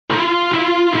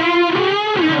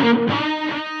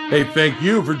Hey, thank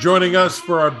you for joining us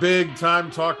for our Big Time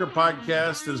Talker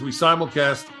podcast as we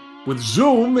simulcast with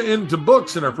Zoom into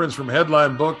books and our friends from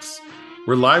Headline Books.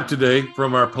 We're live today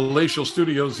from our palatial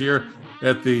studios here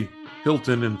at the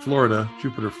Hilton in Florida,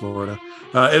 Jupiter, Florida,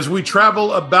 as we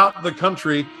travel about the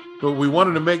country. But we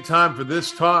wanted to make time for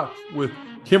this talk with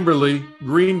Kimberly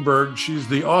Greenberg. She's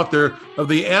the author of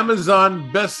the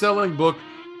Amazon best-selling book,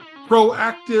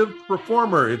 Proactive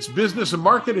Performer. It's business and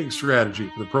marketing strategy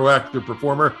for the proactive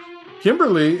performer.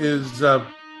 Kimberly is,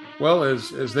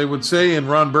 as they would say in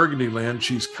Ron Burgundy land,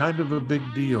 she's kind of a big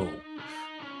deal.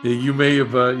 You may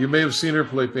have seen her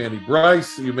play Fanny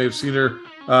Bryce. You may have seen her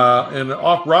in an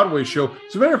off-Broadway show.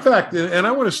 As a matter of fact, and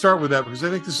I want to start with that because I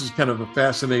think this is kind of a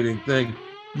fascinating thing.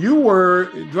 You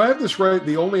were, do I have this right,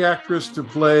 the only actress to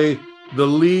play the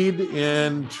lead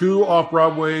in two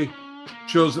off-Broadway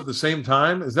shows at the same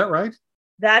time? Is that right?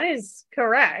 That is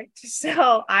correct.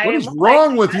 So what is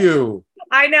wrong with you?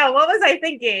 I know. What was I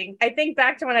thinking? I think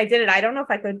back to when I did it. I don't know if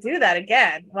I could do that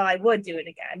again. Well, I would do it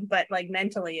again, but like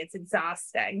mentally it's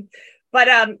exhausting. But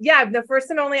I'm the first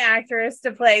and only actress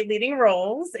to play leading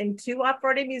roles in two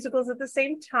off-Broadway musicals at the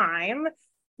same time.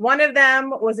 One of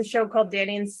them was a show called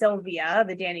Danny and Sylvia,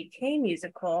 the Danny Kaye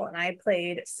musical, and I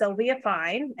played Sylvia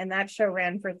Fine, and that show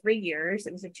ran for 3 years.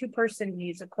 It was a 2-person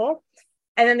musical.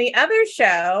 And then the other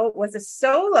show was a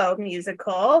solo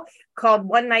musical called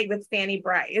One Night with Fanny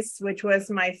Bryce, which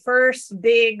was my first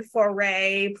big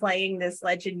foray playing this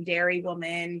legendary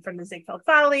woman from the Ziegfeld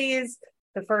Follies,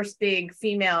 the first big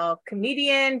female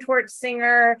comedian, torch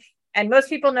singer. And most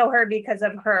people know her because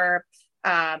of her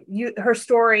her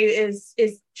story is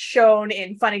shown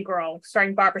in Funny Girl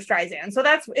starring Barbra Streisand. So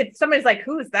that's, if somebody's like,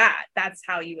 who's that? That's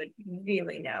how you would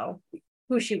really know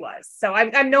who she was. So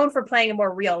I'm known for playing a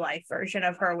more real life version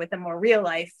of her with a more real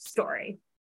life story.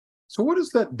 So what does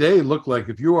that day look like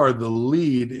if you are the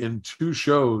lead in 2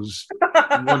 shows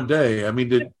in one day? I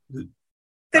mean,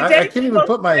 I can't even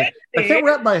I can't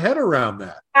wrap my head around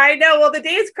that. I know. Well, the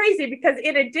day is crazy because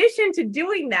in addition to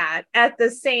doing that at the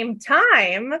same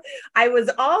time, I was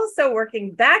also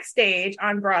working backstage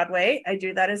on Broadway. I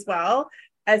do that as well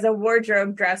as a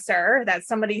wardrobe dresser. That's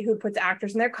somebody who puts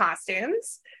actors in their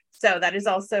costumes. So that is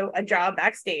also a job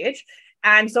backstage.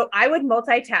 And so I would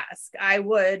multitask. I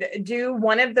would do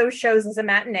one of those shows as a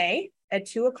matinee at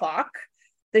 2:00.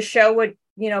 The show would,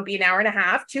 be an hour and a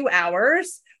half, 2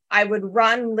 hours. I would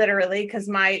run literally because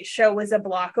my show was a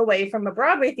block away from a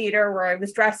Broadway theater where I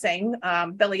was dressing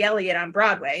Billy Elliot on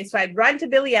Broadway. So I'd run to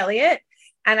Billy Elliot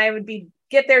and I would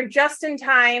get there just in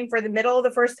time for the middle of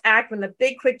the first act when the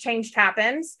big quick change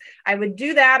happens. I would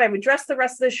do that. I would dress the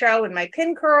rest of the show in my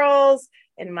pin curls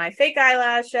and my fake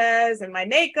eyelashes and my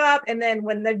makeup. And then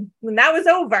when that was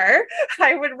over,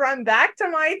 I would run back to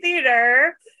my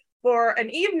theater for an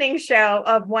evening show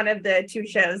of one of the 2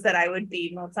 shows that I would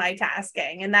be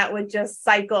multitasking. And that would just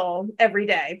cycle every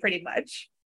day, pretty much.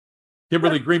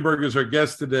 Kimberly Greenberg is our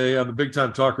guest today on the Big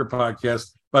Time Talker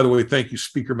podcast. By the way, thank you,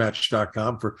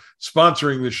 speakermatch.com, for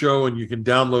sponsoring the show. And you can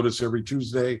download us every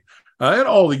Tuesday at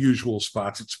all the usual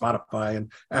spots at Spotify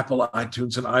and Apple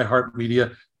iTunes and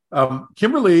iHeartMedia.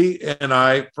 Kimberly and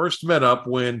I first met up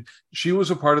when she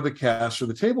was a part of the cast for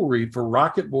the table read for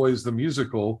Rocket Boys, the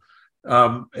musical.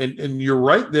 And you're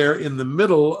right there in the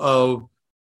middle of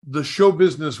the show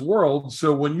business world.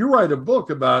 So when you write a book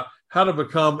about how to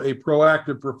become a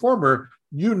proactive performer,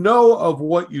 you know of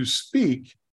what you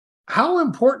speak. How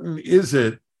important is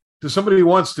it to somebody who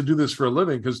wants to do this for a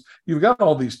living? Because you've got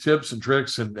all these tips and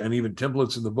tricks and even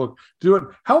templates in the book to do it.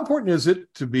 How important is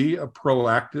it to be a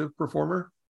proactive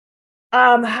performer?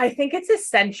 I think it's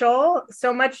essential.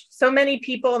 So many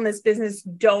people in this business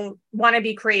don't want to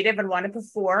be creative and want to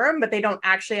perform, but they don't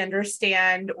actually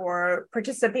understand or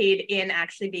participate in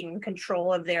actually being in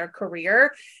control of their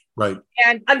career. Right.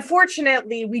 And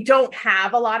unfortunately, we don't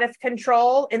have a lot of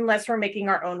control unless we're making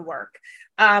our own work.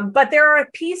 But there are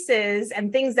pieces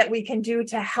and things that we can do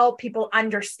to help people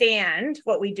understand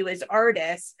what we do as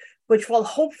artists, which will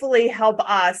hopefully help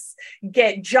us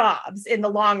get jobs in the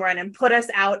long run and put us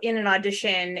out in an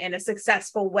audition in a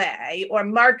successful way, or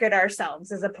market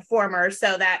ourselves as a performer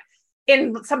so that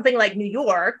in something like New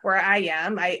York, where I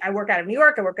am, I work out of New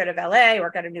York, I work out of LA, I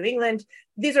work out of New England.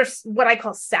 These are what I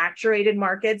call saturated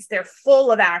markets. They're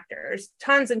full of actors,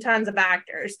 tons and tons of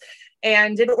actors.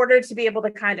 And in order to be able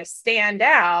to kind of stand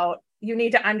out, you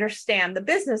need to understand the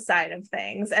business side of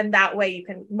things. And that way you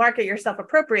can market yourself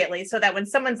appropriately so that when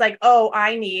someone's like, oh,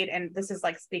 I need, and this is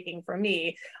like speaking for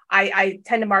me, I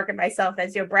tend to market myself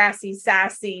as your brassy,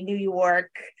 sassy, New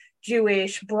York,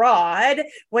 Jewish broad.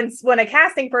 When a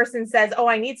casting person says, oh,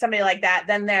 I need somebody like that,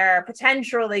 then they're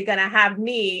potentially going to have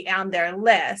me on their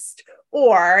list.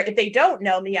 Or if they don't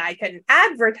know me, I can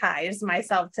advertise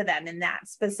myself to them in that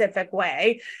specific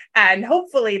way. And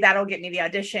hopefully that'll get me the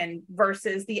audition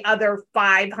versus the other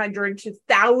 500 to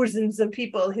thousands of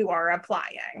people who are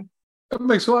applying. That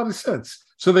makes a lot of sense.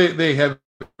 So they have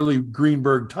really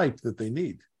Greenberg type that they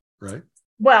need, right?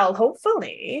 Well,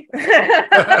 hopefully.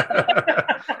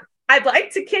 I'd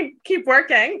like to keep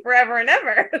working forever and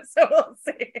ever. So we'll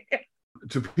see.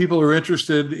 To people who are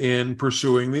interested in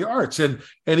pursuing the arts, and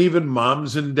even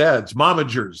moms and dads,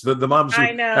 momagers, the moms who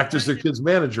act as their kids'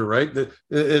 manager, right?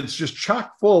 It's just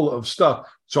chock full of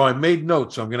stuff. So I made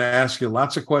notes. So I'm going to ask you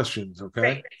lots of questions.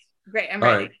 Okay. Great. I'm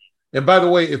ready. Right. And by the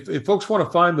way, if folks want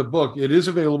to find the book, it is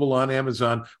available on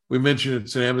Amazon. We mentioned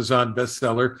it's an Amazon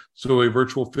bestseller. So a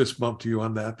virtual fist bump to you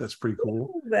on that. That's pretty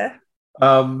cool.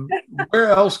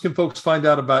 Where else can folks find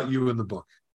out about you in the book?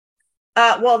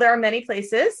 Well, there are many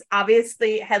places.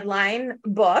 Obviously,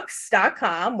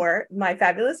 headlinebooks.com, where my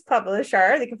fabulous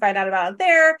publisher, they can find out about it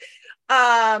there.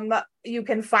 You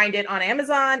can find it on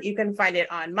Amazon. You can find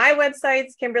it on my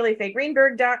websites,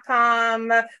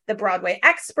 KimberlyFayeGreenberg.com,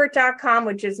 thebroadwayexpert.com,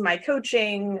 which is my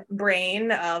coaching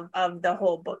brain of the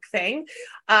whole book thing.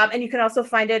 And you can also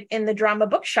find it in the Drama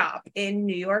Bookshop in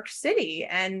New York City.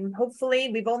 And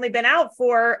hopefully we've only been out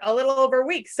for a little over a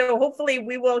week. So hopefully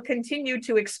we will continue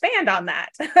to expand on that.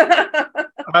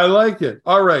 I like it.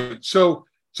 All right. So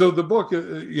the book,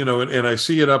 and I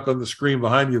see it up on the screen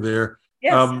behind you there.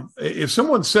 Yes. If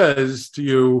someone says to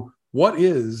you, what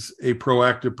is a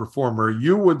proactive performer?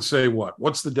 You would say what?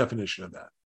 What's the definition of that?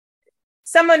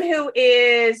 Someone who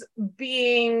is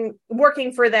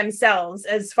working for themselves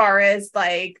as far as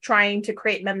like trying to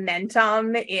create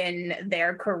momentum in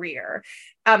their career.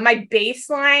 My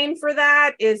baseline for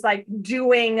that is like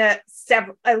doing at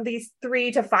least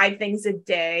 3 to 5 things a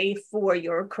day for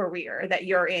your career that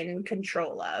you're in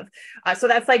control of. So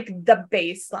that's like the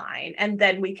baseline. And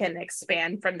then we can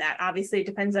expand from that. Obviously, it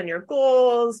depends on your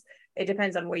goals. It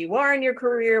depends on where you are in your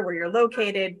career, where you're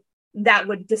located. That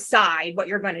would decide what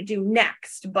you're going to do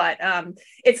next. But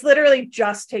it's literally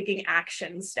just taking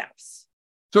action steps.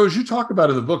 So as you talk about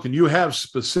in the book, and you have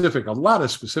a lot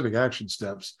of specific action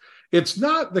steps, it's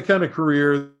not the kind of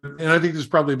career, and I think there's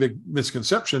probably a big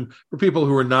misconception for people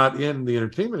who are not in the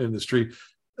entertainment industry,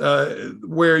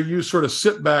 where you sort of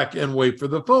sit back and wait for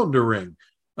the phone to ring.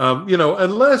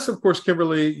 Unless, of course,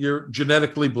 Kimberly, you're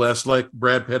genetically blessed like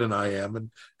Brad Pitt and I am,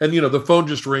 and the phone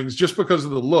just rings just because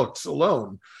of the looks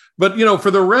alone. But,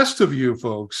 for the rest of you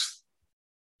folks,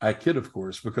 I kid, of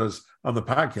course, because on the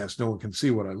podcast, no one can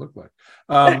see what I look like.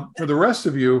 For the rest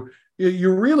of you,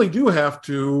 you really do have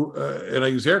to, and I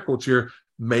use air quotes here,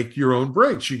 make your own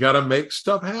breaks. You got to make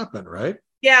stuff happen, right?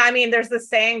 Yeah. I mean, there's this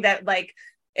saying that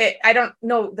I don't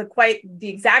know the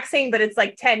exact saying, but it's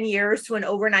like 10 years to an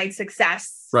overnight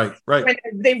success. Right.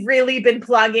 They've really been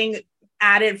plugging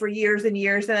at it for years and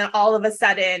years, and then all of a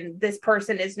sudden this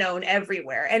person is known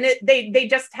everywhere, and they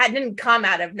just didn't come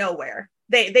out of nowhere.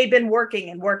 They've been working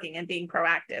and being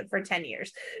proactive for 10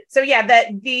 years. So yeah,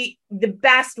 the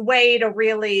best way to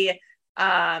really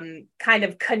kind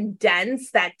of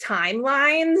condense that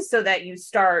timeline so that you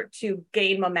start to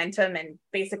gain momentum and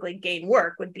basically gain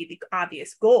work would be the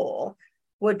obvious goal,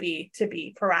 would be to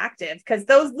be proactive, because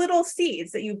those little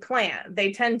seeds that you plant,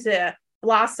 they tend to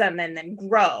blossom and then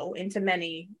grow into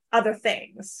many other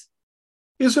things.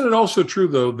 Isn't it also true,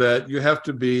 though, that you have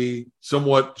to be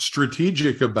somewhat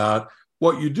strategic about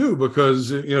what you do? Because,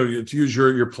 to use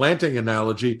your planting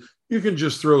analogy, you can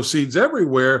just throw seeds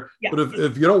everywhere. Yeah. But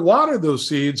if you don't water those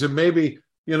seeds, and maybe,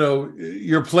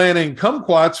 you're planting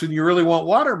kumquats and you really want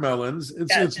watermelons,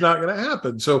 it's not going to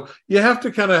happen. So you have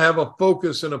to kind of have a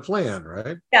focus and a plan,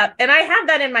 right? Yeah. And I have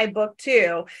that in my book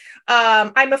too.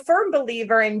 I'm a firm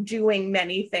believer in doing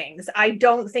many things. I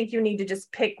don't think you need to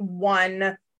just pick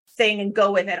one thing and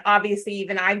go with it. Obviously,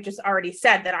 even I've just already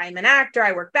said that I'm an actor.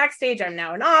 I work backstage. I'm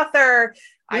now an author.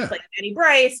 I play Betty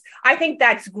Bryce. I think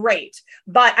that's great.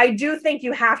 But I do think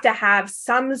you have to have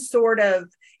some sort of,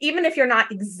 even if you're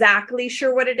not exactly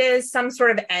sure what it is, some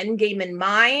sort of end game in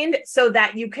mind so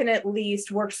that you can at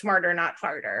least work smarter, not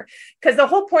harder. Because the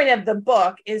whole point of the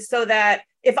book is so that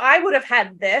if I would have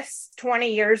had this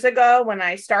 20 years ago when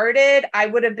I started, I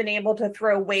would have been able to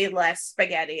throw way less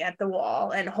spaghetti at the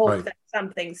wall and hope that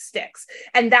something sticks.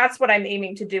 And that's what I'm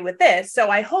aiming to do with this. So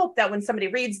I hope that when somebody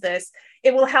reads this,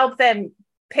 it will help them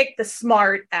pick the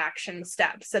smart action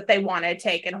steps that they want to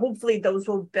take. And hopefully those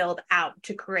will build out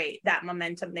to create that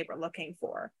momentum they were looking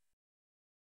for.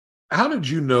 How did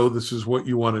you know this is what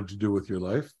you wanted to do with your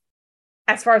life?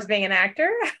 As far as being an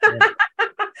actor?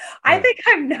 I think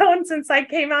I've known since I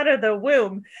came out of the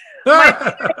womb.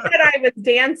 I was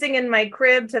dancing in my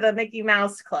crib to the Mickey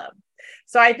Mouse Club.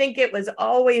 So I think it was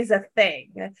always a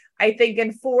thing. I think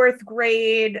in fourth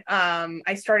grade,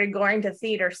 I started going to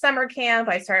theater summer camp.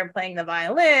 I started playing the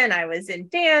violin. I was in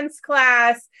dance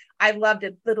class. I loved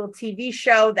a little TV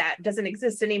show that doesn't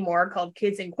exist anymore called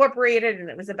Kids Incorporated. And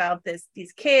it was about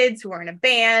these kids who were in a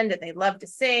band and they loved to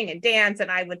sing and dance. And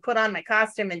I would put on my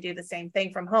costume and do the same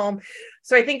thing from home.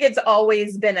 So I think it's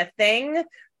always been a thing.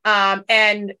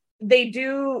 And they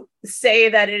do say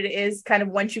that it is kind of,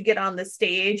 once you get on the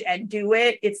stage and do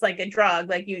it, it's like a drug.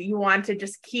 Like you want to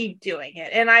just keep doing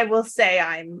it. And I will say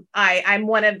I'm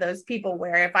one of those people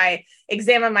where if I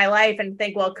examine my life and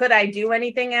think, well, could I do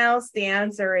anything else? The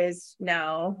answer is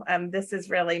no. This is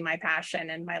really my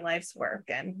passion and my life's work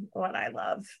and what I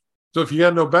love. So if you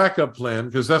got no backup plan,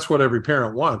 because that's what every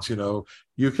parent wants,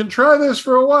 you can try this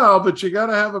for a while, but you got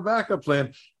to have a backup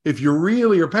plan. If you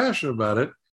really are passionate about it,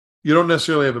 you don't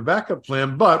necessarily have a backup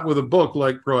plan, but with a book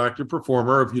like Proactive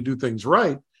Performer, if you do things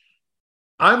right,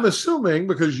 I'm assuming,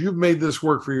 because you've made this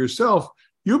work for yourself,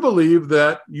 you believe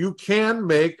that you can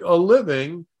make a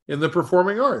living in the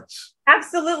performing arts.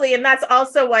 Absolutely. And that's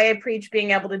also why I preach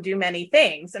being able to do many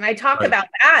things. And I talk about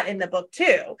that in the book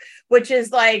too, which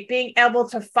is like being able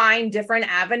to find different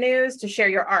avenues to share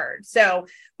your art. So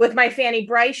with my Fanny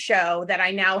Bryce show that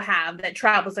I now have that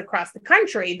travels across the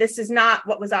country, this is not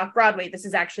what was off Broadway. This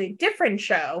is actually a different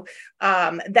show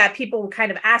that people were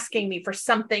kind of asking me for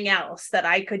something else that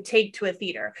I could take to a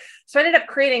theater. So I ended up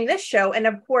creating this show. And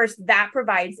of course, that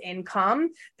provides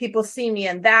income. People see me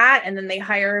in that, and then they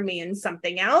hire me in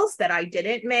something else that I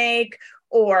didn't make,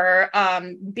 or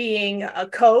being a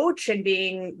coach and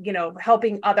being,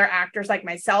 helping other actors like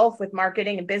myself with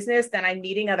marketing and business. Then I'm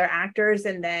meeting other actors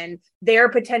and then they're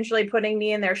potentially putting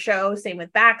me in their show. Same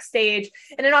with backstage,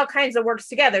 and it all kinds of works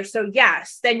together. So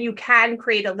yes, then you can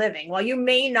create a living. While you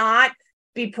may not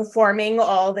be performing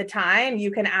all the time,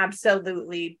 you can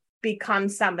absolutely become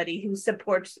somebody who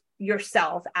supports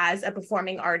yourself as a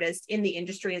performing artist in the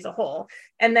industry as a whole,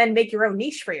 and then make your own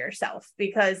niche for yourself,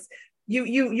 because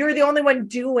you're the only one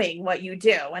doing what you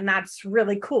do. And that's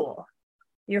really cool.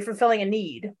 You're fulfilling a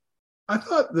need. I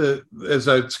thought that as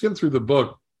I skimmed through the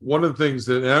book, one of the things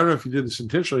that, and I don't know if you did this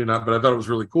intentionally or not, but I thought it was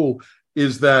really cool,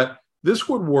 is that this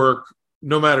would work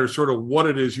no matter sort of what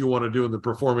it is you want to do in the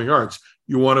performing arts.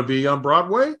 You want to be on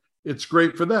Broadway? It's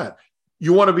great for that.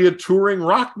 You want to be a touring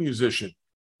rock musician?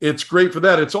 It's great for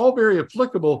that. It's all very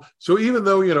applicable. So even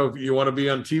though, if you want to be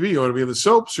on TV, you want to be in the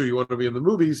soaps, or you want to be in the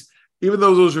movies, even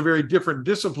though those are very different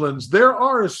disciplines, there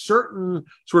are a certain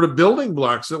sort of building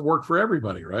blocks that work for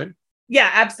everybody, right? Yeah,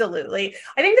 absolutely.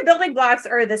 I think the building blocks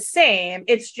are the same.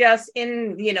 It's just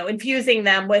infusing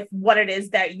them with what it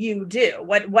is that you do,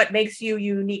 what makes you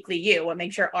uniquely you, what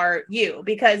makes your art you,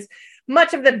 because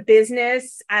much of the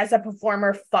business as a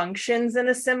performer functions in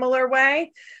a similar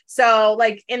way. So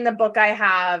like in the book, I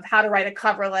have how to write a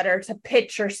cover letter to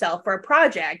pitch yourself for a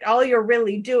project. All you're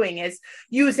really doing is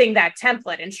using that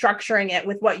template and structuring it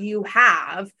with what you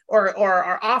have or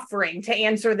are offering to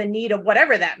answer the need of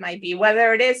whatever that might be,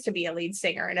 whether it is to be a lead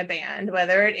singer in a band,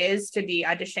 whether it is to be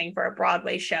auditioning for a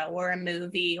Broadway show or a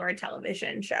movie or a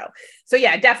television show. So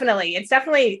yeah, definitely. It's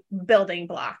definitely building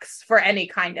blocks for any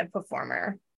kind of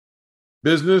performer.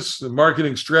 Business and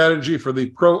Marketing Strategy for the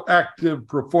Proactive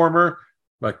Performer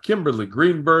by Kimberly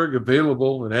Greenberg,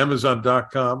 available at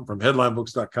Amazon.com, from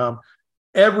headlinebooks.com,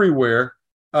 everywhere.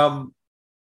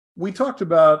 We talked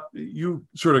about you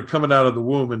sort of coming out of the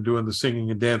womb and doing the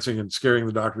singing and dancing and scaring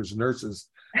the doctors and nurses.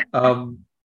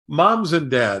 Moms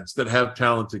and dads that have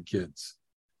talented kids,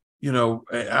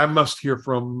 I must hear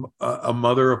from a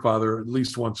mother or father at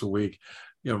least once a week.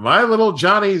 My little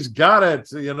Johnny's got it.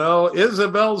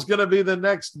 Isabel's going to be the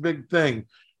next big thing.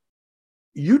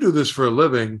 You do this for a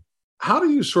living. How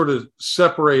do you sort of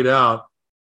separate out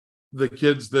the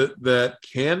kids that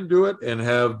can do it and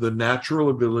have the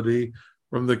natural ability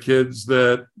from the kids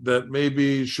that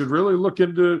maybe should really look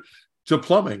into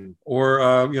plumbing or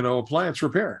appliance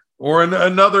repair or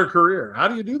another career? How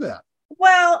do you do that?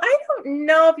 Well, I don't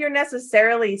know if you're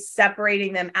necessarily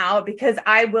separating them out, because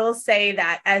I will say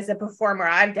that as a performer,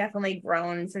 I've definitely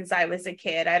grown since I was a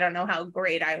kid. I don't know how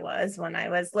great I was when I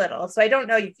was little. So I don't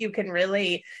know if you can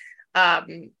really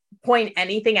point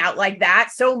anything out like that.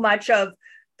 So much of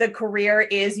the career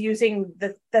is using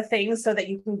the things so that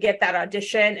you can get that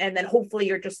audition, and then hopefully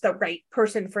you're just the right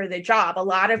person for the job. A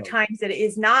lot of times it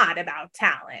is not about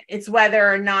talent. It's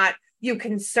whether or not you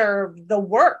can serve the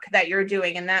work that you're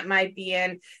doing. And that might be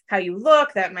in how you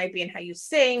look, that might be in how you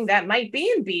sing, that might be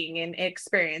in being in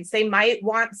experience. They might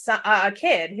want a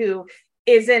kid who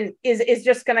is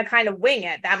just going to kind of wing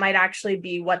it. That might actually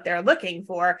be what they're looking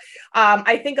for.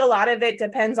 I think a lot of it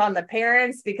depends on the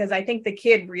parents, because I think the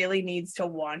kid really needs to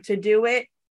want to do it,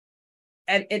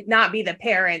 and it not be the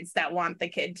parents that want the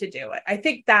kid to do it. I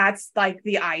think that's like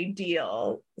the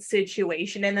ideal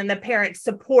situation. And then the parent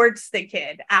supports the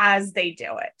kid as they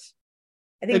do it.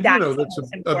 I think that's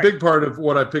a big part of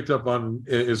what I picked up on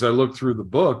as I looked through the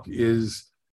book is,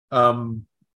 and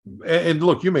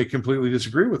look, you may completely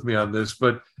disagree with me on this,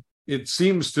 but it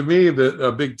seems to me that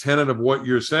a big tenet of what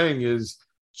you're saying is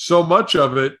so much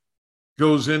of it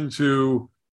goes into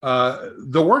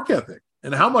the work ethic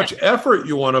and how much effort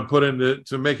you want to put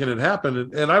into making it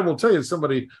happen. And I will tell you, as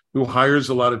somebody who hires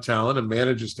a lot of talent and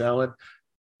manages talent,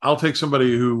 I'll take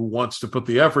somebody who wants to put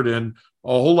the effort in a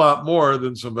whole lot more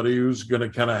than somebody who's going to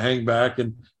kind of hang back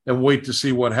and wait to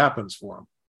see what happens for them.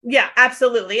 Yeah,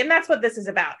 absolutely. And that's what this is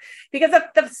about. Because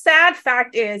the sad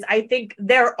fact is, I think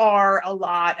there are a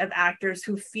lot of actors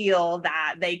who feel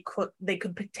that they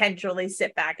could potentially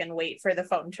sit back and wait for the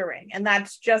phone to ring. And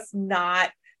that's just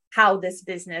not how this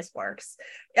business works.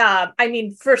 I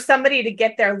mean, for somebody to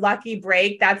get their lucky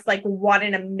break, that's like 1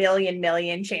 in a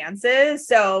million chances.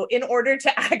 So in order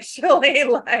to actually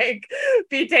like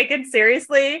be taken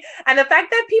seriously, and the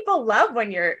fact that people love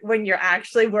when you're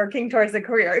actually working towards a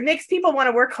career, it makes people want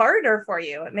to work harder for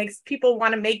you. It makes people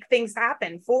want to make things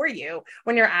happen for you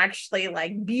when you're actually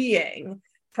like being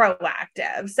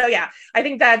proactive. So yeah, I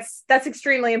think that's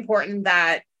extremely important,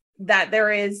 that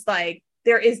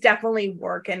there is definitely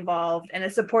work involved, and a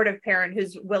supportive parent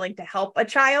who's willing to help a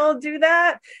child do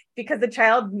that, because the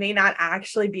child may not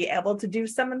actually be able to do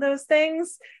some of those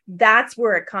things. That's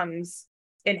where it comes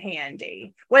in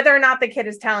handy, whether or not the kid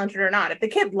is talented or not. If the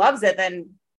kid loves it,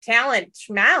 then talent,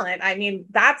 schmalent. I mean,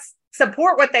 that's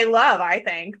support what they love, I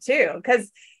think, too,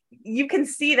 because you can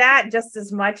see that just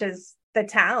as much as the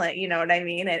talent, you know what I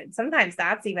mean? And sometimes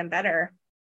that's even better.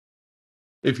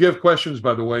 If you have questions,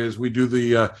 by the way, as we do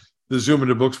the Zoom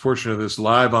into Books portion of this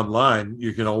live online,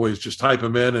 you can always just type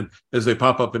them in, and as they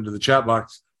pop up into the chat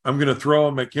box, I'm going to throw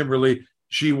them at Kimberly.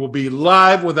 She will be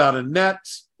live without a net.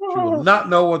 She will not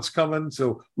know what's coming.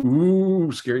 So,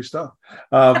 scary stuff.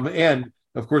 And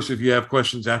of course, if you have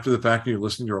questions after the fact and you're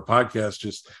listening to our podcast,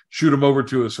 just shoot them over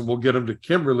to us and we'll get them to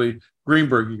Kimberly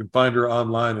Greenberg. You can find her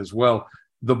online as well.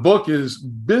 The book is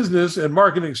Business and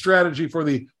Marketing Strategy for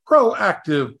the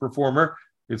Proactive Performer.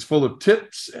 It's full of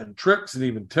tips and tricks and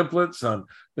even templates on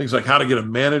things like how to get a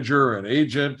manager, an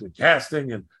agent, and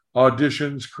casting and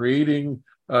auditions, creating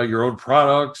your own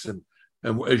products, and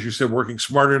as you said, working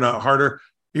smarter, not harder.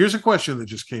 Here's a question that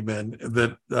just came in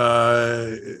that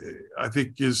I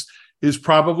think is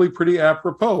probably pretty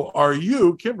apropos. Are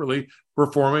you, Kimberly,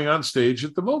 performing on stage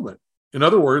at the moment? In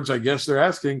other words, I guess they're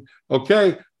asking,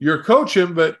 okay, you're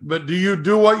coaching, but do you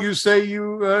do what you say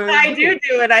you I do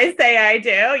what I say I do.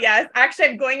 Yes. Actually,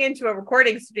 I'm going into a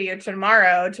recording studio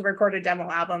tomorrow to record a demo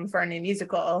album for a new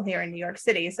musical here in New York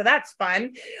City. So that's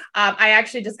fun. I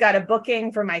actually just got a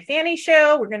booking for my Fanny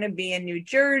show. We're going to be in New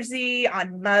Jersey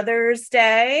on Mother's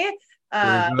Day.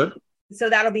 Very good. So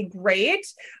that'll be great.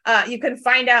 You can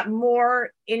find out more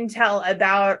intel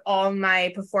about all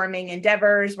my performing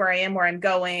endeavors, where I am, where I'm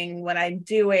going, what I'm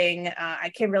doing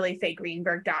at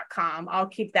KimberlyFayeGreenberg.com. I'll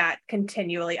keep that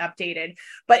continually updated.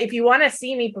 But if you want to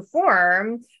see me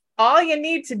perform, all you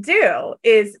need to do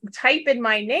is type in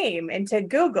my name into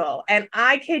Google, and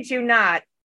I kid you not,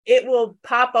 it will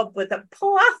pop up with a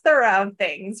plethora of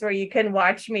things where you can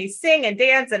watch me sing and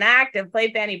dance and act and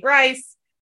play Fanny Bryce.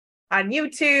 On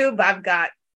YouTube, I've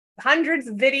got hundreds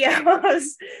of videos.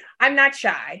 I'm not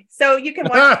shy. So you can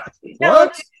watch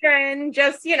television,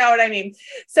 just, you know what I mean?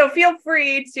 So feel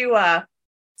free to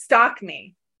stalk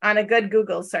me on a good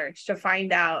Google search to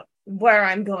find out where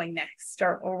I'm going next,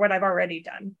 or what I've already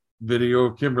done. Video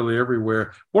of Kimberly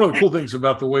everywhere. One of the cool things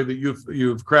about the way that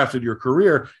you've crafted your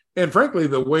career, and frankly,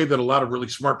 the way that a lot of really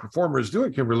smart performers do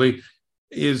it, Kimberly,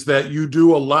 is that you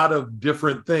do a lot of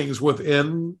different things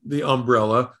within the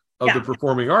umbrella of the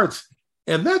performing arts.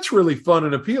 And that's really fun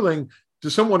and appealing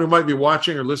to someone who might be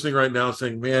watching or listening right now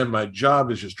saying, man, my job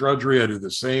is just drudgery. I do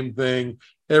the same thing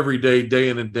every day, day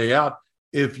in and day out.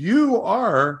 If you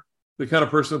are the kind of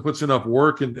person that puts enough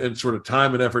work and sort of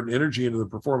time and effort and energy into the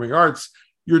performing arts,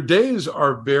 your days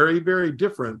are very, very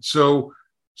different. So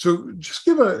just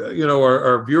give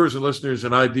our viewers and listeners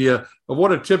an idea of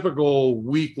what a typical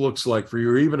week looks like for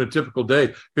you, or even a typical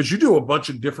day, because you do a bunch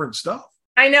of different stuff.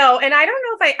 I know. And I don't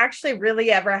know if I actually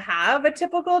really ever have a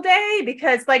typical day,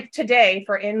 because like today,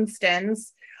 for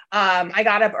instance, I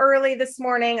got up early this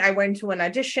morning. I went to an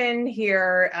audition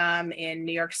here in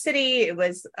New York City. It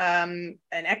was an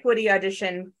equity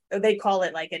audition they call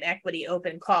it like an equity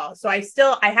open call. So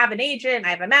I have an agent, I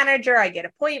have a manager, I get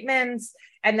appointments,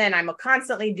 and then I'm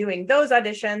constantly doing those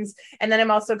auditions. And then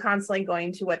I'm also constantly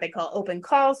going to what they call open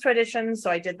calls to auditions.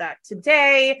 So I did that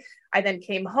today. I then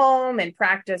came home and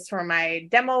practiced for my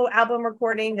demo album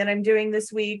recording that I'm doing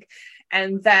this week.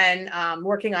 And then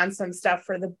working on some stuff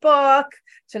for the book.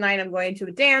 Tonight I'm going to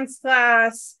a dance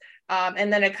class.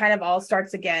 And then it kind of all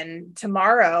starts again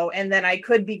tomorrow. And then I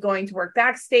could be going to work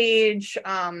backstage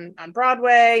on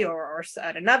Broadway or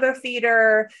at another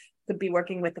theater, could be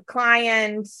working with a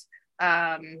client,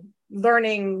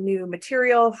 learning new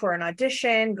material for an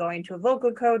audition, going to a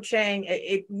vocal coaching.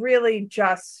 It really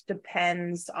just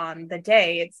depends on the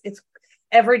day. It's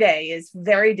every day is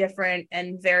very different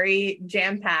and very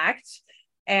jam-packed.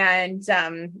 And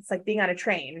it's like being on a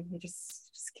train. You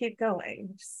just keep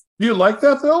going. Do you like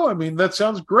that though? I mean, that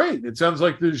sounds great. It sounds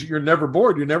like you're never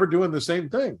bored. You're never doing the same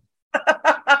thing.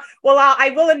 Well,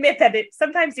 I will admit that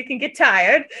sometimes you can get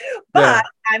tired, but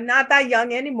I'm not that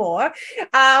young anymore.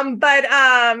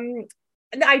 I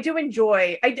do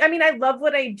enjoy, I mean, I love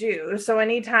what I do. So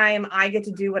anytime I get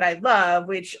to do what I love,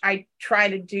 which I try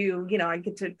to do, I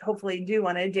get to hopefully do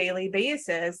on a daily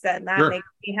basis, that makes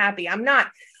me happy. I'm not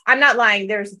lying.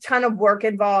 There's a ton of work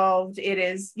involved. It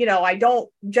is, I don't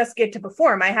just get to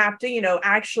perform. I have to,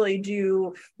 actually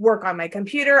do work on my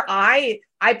computer.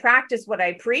 I practice what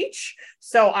I preach.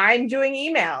 So I'm doing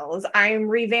emails. I'm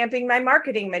revamping my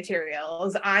marketing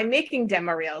materials. I'm making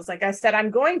demo reels. Like I said,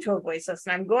 I'm going to a voice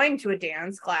lesson. I'm going to a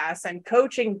dance class. I'm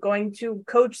going to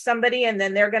coach somebody, and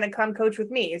then they're going to come coach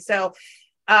with me. So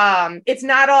it's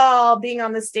not all being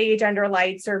on the stage under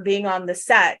lights or being on the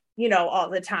set,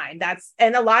 all the time.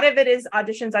 And a lot of it is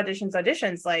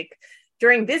auditions. Like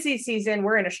during busy season,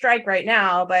 we're in a strike right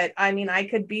now, but I mean, I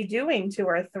could be doing 2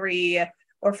 or 3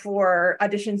 or 4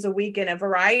 auditions a week in a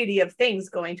variety of things,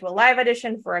 going to a live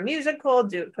audition for a musical,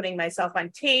 putting myself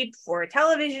on tape for a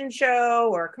television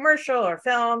show or a commercial or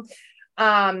film.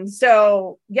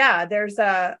 So yeah,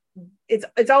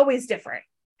 it's always different.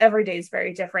 Every day is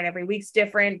very different. Every week's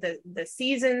different. The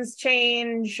seasons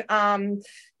change,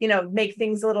 make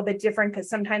things a little bit different,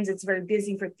 because sometimes it's very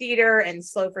busy for theater and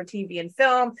slow for TV and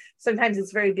film. Sometimes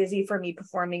it's very busy for me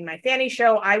performing my Fanny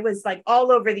show. I was like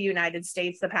all over the United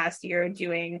States the past year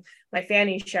doing my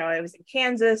Fanny show. I was in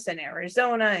Kansas and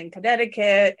Arizona and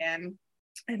Connecticut, and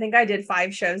I think I did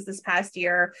 5 shows this past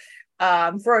year.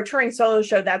 For a touring solo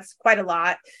show, that's quite a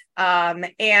lot.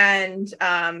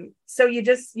 So you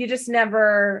just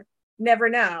never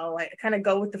know. I kind of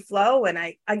go with the flow, and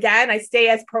I stay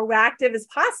as proactive as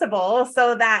possible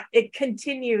so that it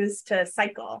continues to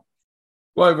cycle.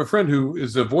 Well, I have a friend who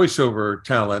is a voiceover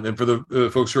talent, and for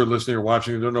the folks who are listening or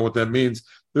watching who don't know what that means,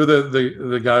 they're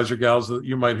the guys or gals that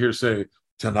you might hear say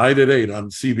tonight at 8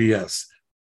 on CBS.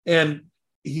 And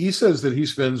he says that he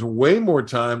spends way more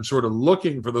time sort of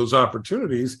looking for those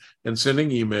opportunities and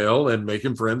sending email and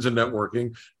making friends and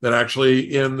networking than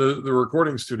actually in the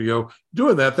recording studio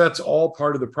doing that. That's all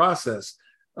part of the process.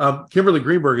 Kimberly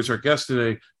Greenberg is our guest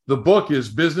today. The book is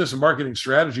Business and Marketing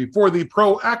Strategy for the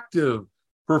Proactive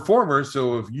Performer.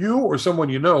 So if you or someone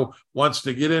you know wants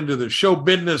to get into the show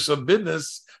business of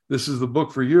business, this is the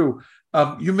book for you.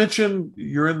 You mentioned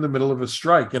you're in the middle of a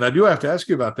strike, and I do have to ask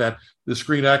you about that. The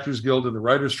Screen Actors Guild and the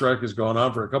Writers' Strike has gone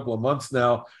on for a couple of months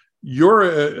now. You're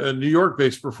a New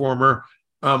York-based performer.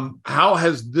 How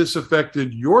has this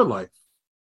affected your life?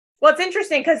 Well, it's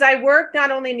interesting because I work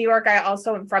not only in New York, I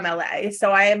also am from LA.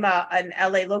 So I am an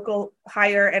LA local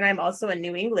hire, and I'm also a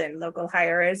New England local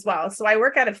hire as well. So I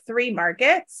work out of 3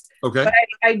 markets. Okay. But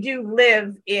I do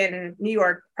live in New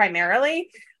York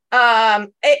primarily.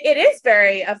 It is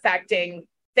very affecting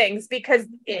things, because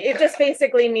it just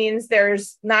basically means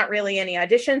there's not really any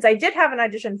auditions. I did have an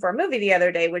audition for a movie the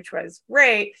other day, which was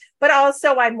great, but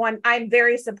also I'm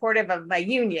very supportive of my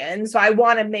union. So I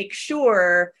want to make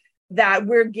sure that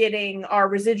we're getting our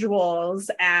residuals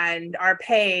and our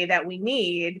pay that we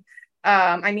need.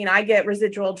 I mean, I get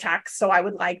residual checks, so I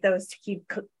would like those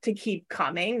to keep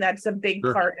coming. That's a big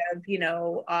part of,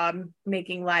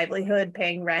 making livelihood,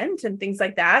 paying rent and things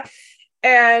like that.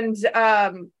 And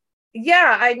I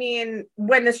mean,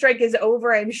 when the strike is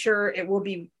over, I'm sure it will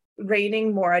be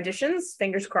raining more auditions,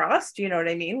 fingers crossed, you know what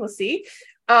I mean? We'll see.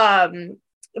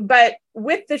 But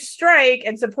with the strike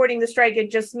and supporting the strike, it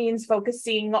just means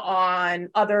focusing on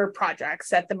other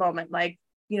projects at the moment, like,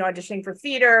 auditioning for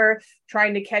theater,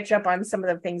 trying to catch up on some of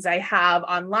the things I have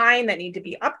online that need to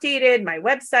be updated, my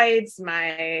websites,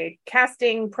 my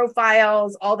casting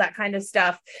profiles, all that kind of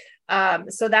stuff.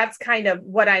 So that's kind of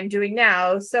what I'm doing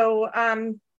now. So,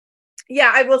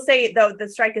 I will say, though, the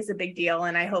strike is a big deal,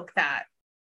 and I hope that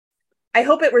I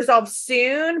hope it resolves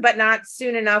soon, but not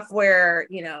soon enough where,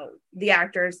 the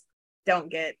actors don't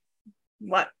get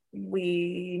what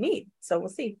we need. So we'll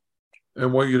see.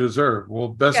 And what you deserve. Well,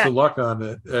 best of luck on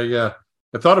it. Yeah.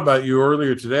 I thought about you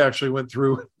earlier today. I actually went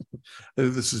through,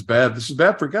 this is bad. This is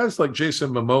bad for guys like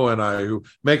Jason Momoa and I, who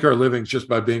make our livings just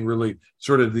by being really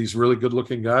sort of these really good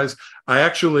looking guys. I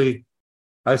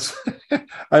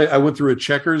went through a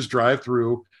Checkers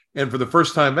drive-through, and for the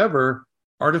first time ever,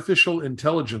 artificial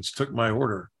intelligence took my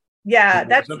order. Yeah,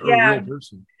 that's a real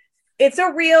person. It's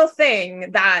a real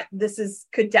thing that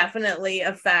could definitely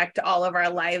affect all of our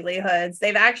livelihoods.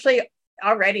 They've actually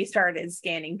already started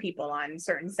scanning people on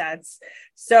certain sets.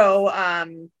 So,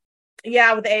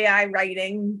 with AI,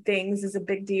 writing things is a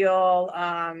big deal.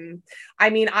 I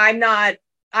mean, I'm not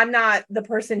the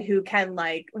person who can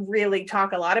like really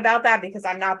talk a lot about that because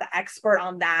I'm not the expert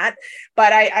on that,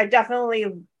 but I definitely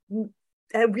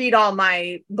read all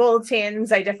my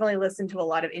bulletins. I definitely listen to a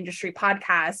lot of industry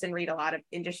podcasts and read a lot of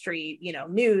industry,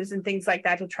 news and things like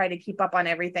that to try to keep up on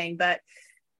everything. But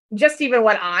just even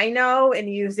what I know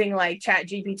and using like Chat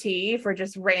GPT for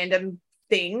just random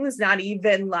things, not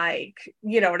even like,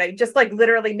 just like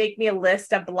literally make me a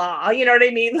list of blah, you know what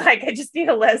I mean? Like I just need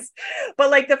a list. But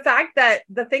like the fact that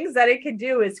the things that it could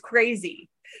do is crazy.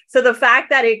 So the fact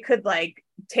that it could like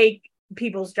take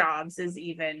people's jobs is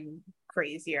even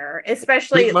crazier,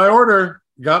 especially. Keep my order.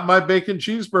 Got my bacon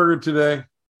cheeseburger today.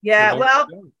 Yeah, well,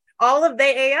 all of the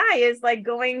AI is like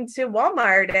going to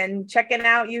Walmart and checking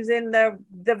out using the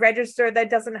register that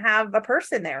doesn't have a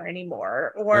person there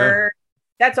anymore, or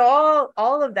that's all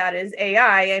of that is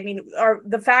AI. I mean, or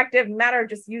the fact of matter,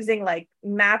 just using like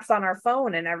maps on our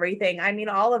phone and everything. I mean,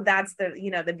 all of that's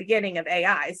the beginning of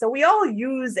AI. So we all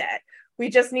use it. We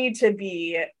just need to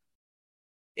be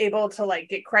able to like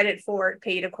get credit for it,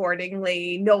 paid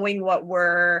accordingly, knowing what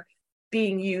we're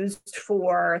being used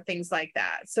for, things like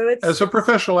that. So it's, as a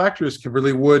professional actress,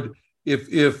 Kimberly, would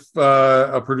if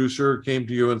a producer came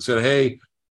to you and said, "Hey,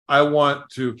 I want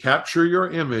to capture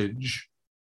your image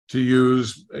to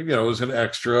use, as an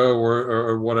extra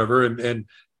or whatever, and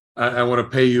I want to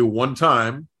pay you one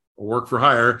time, work for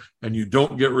hire, and you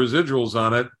don't get residuals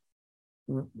on it,"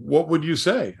 what would you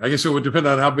say? I guess it would depend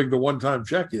on how big the one-time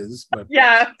check is. But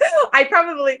yeah, I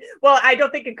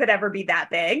don't think it could ever be that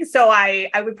big. So I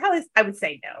would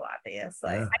say no,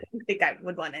 obviously. Yeah. I don't think I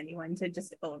would want anyone to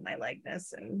just own my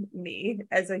likeness and me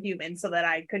as a human so that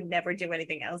I could never do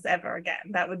anything else ever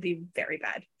again. That would be very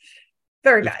bad.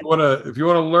 Very bad. If you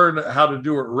want to learn how to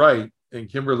do it right, and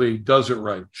Kimberly does it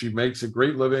right, she makes a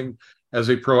great living as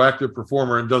a proactive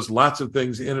performer and does lots of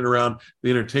things in and around the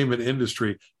entertainment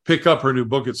industry. Pick up her new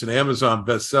book. It's an Amazon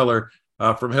bestseller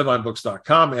from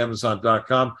headlinebooks.com,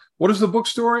 amazon.com. What is the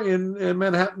bookstore in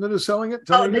Manhattan that is selling it?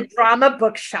 The Drama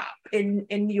Bookshop in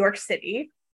New York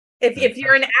City. If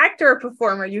you're an actor or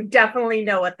performer, you definitely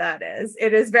know what that is.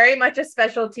 It is very much a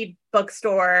specialty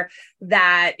bookstore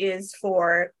that is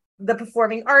for the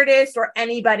performing artist or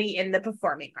anybody in the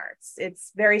performing arts.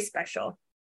 It's very special.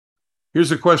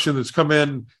 Here's a question that's come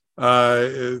in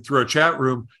through our chat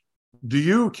room. Do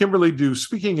you, Kimberly, do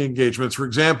speaking engagements? For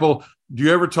example, do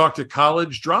you ever talk to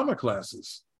college drama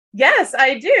classes? Yes,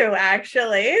 I do,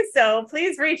 actually. So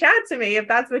please reach out to me if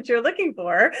that's what you're looking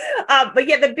for. But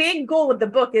yeah, the big goal with the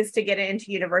book is to get it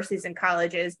into universities and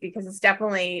colleges because it's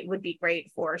definitely would be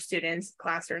great for students,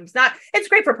 classrooms. It's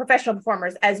great for professional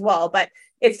performers as well, but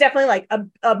it's definitely like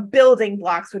a building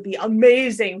blocks would be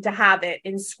amazing to have it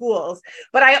in schools.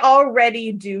 But I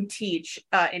already do teach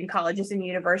in colleges and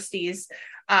universities,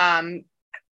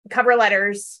 cover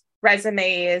letters,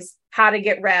 resumes, how to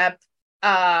get rep,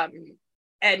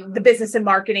 and the business and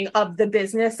marketing of the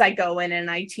business. I go in and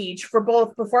I teach for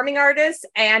both performing artists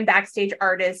and backstage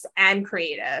artists and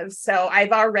creatives. So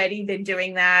I've already been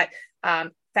doing that.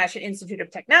 Fashion Institute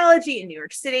of Technology in New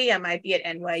York City. I might be at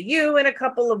NYU in a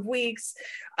couple of weeks.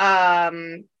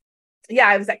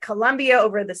 I was at Columbia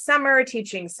over the summer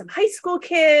teaching some high school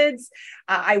kids.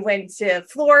 I went to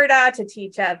Florida to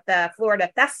teach at the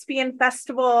Florida Thespian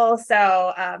Festival.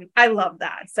 So I love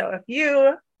that. So if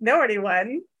you know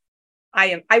anyone,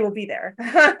 I will be there.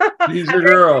 She's your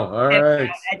girl. All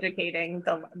right. Educating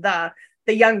the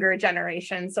younger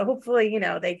generation. So hopefully,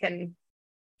 they can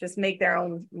just make their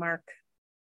own mark.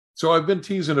 So I've been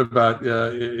teasing about,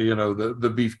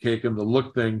 the beefcake and the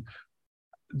look thing.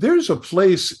 There's a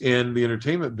place in the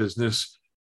entertainment business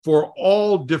for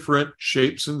all different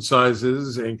shapes and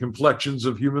sizes and complexions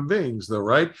of human beings, though,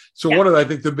 right? So one of, I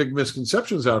think, the big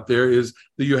misconceptions out there is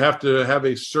that you have to have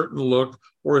a certain look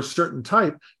or a certain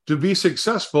type to be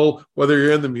successful, whether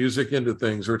you're in the music into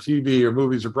things or TV or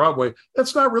movies or Broadway.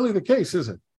 That's not really the case, is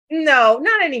it? No,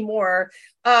 not anymore.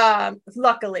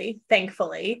 Luckily,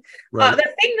 thankfully. Right.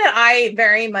 The thing that I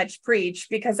very much preach,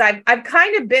 because I've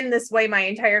kind of been this way my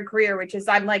entire career, which is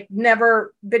I'm like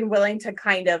never been willing to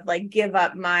kind of like give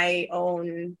up my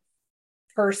own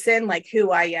person, like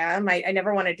who I am. I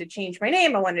never wanted to change my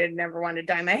name. Never wanted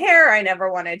to dye my hair. I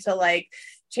never wanted to like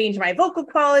change my vocal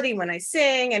quality when I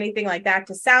sing, anything like that,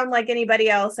 to sound like anybody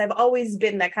else. I've always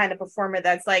been that kind of performer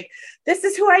that's like, this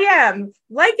is who I am.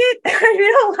 Like it,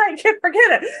 you don't like it,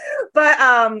 forget it. But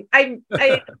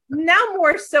I now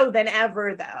more so than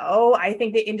ever, though, I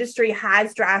think the industry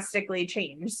has drastically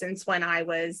changed since when I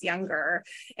was younger,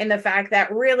 in the fact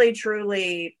that really,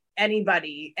 truly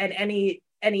anybody and any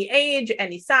age,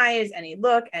 any size, any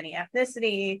look, any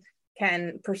ethnicity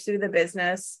can pursue the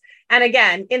business. And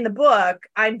again, in the book,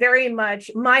 I'm very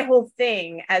much, my whole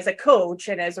thing as a coach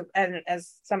and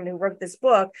as someone who wrote this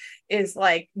book is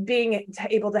like being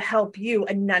able to help you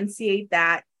enunciate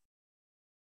that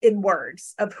in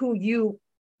words of who you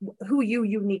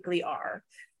uniquely are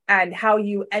and how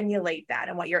you emulate that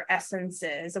and what your essence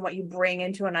is and what you bring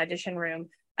into an audition room.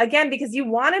 Again, because you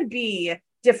want to be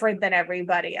different than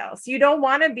everybody else. You don't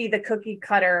want to be the cookie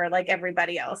cutter like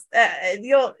everybody else.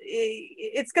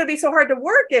 It's going to be so hard to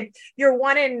work if you're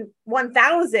 1 in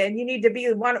 1,000. You need to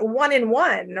be one in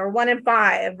 1 or 1 in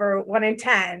 5 or 1 in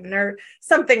 10 or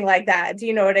something like that. Do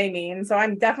you know what I mean? So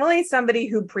I'm definitely somebody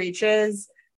who preaches,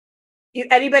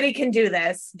 anybody can do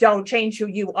this. Don't change who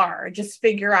you are. Just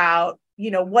figure out,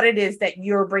 what it is that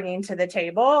you're bringing to the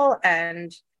table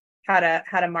and how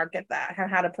to market that,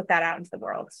 how to put that out into the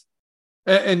world.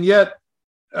 And yet,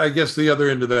 I guess the other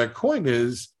end of that coin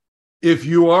is, if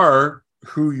you are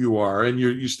who you are and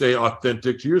you stay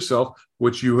authentic to yourself,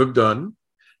 which you have done,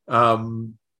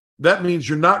 that means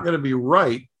you're not going to be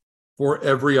right for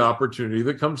every opportunity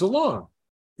that comes along.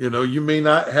 You may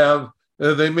not have,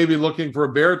 they may be looking for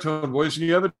a baritone voice and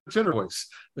you have a tenor voice.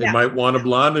 They might want a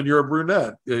blonde and you're a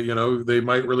brunette. They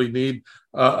might really need,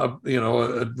 a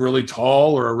really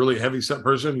tall or a really heavy set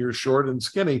person. You're short and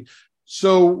skinny.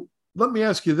 So let me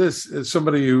ask you this, as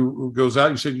somebody who goes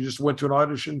out, you said you just went to an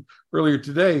audition earlier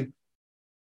today.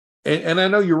 And I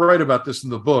know you're right about this in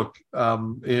the book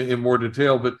in more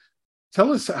detail, but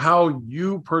tell us how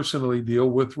you personally deal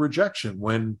with rejection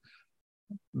when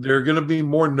there are going to be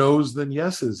more no's than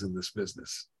yeses in this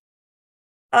business.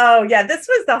 Oh, yeah. This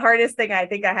was the hardest thing I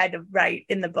think I had to write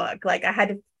in the book. Like I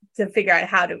had to figure out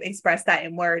how to express that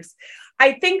in words.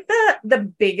 I think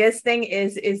the biggest thing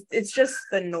is it's just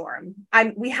the norm.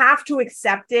 We have to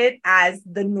accept it as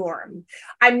the norm.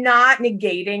 I'm not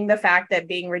negating the fact that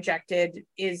being rejected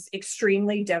is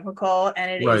extremely difficult and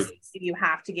it is something you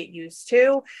have to get used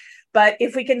to. But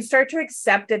if we can start to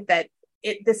accept it, that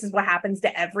this is what happens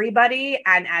to everybody.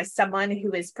 And as someone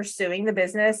who is pursuing the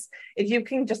business, if you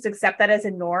can just accept that as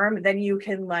a norm, then you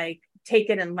can like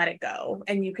take it and let it go.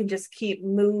 And you can just keep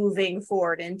moving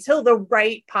forward until the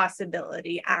right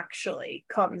possibility actually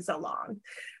comes along.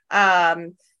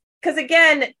 Because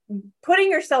again,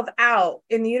 putting yourself out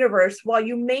in the universe, while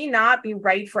you may not be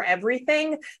right for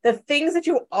everything, the things that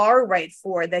you are right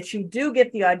for, that you do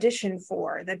get the audition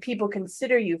for, that people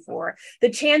consider you for,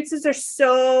 the chances are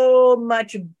so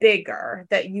much bigger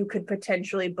that you could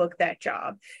potentially book that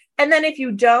job. And then if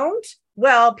you don't,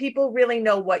 well, people really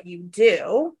know what you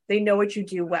do. They know what you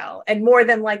do well. And more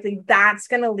than likely, that's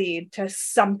going to lead to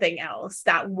something else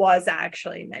that was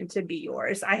actually meant to be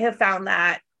yours. I have found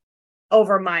that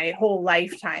over my whole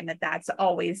lifetime that's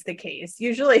always the case.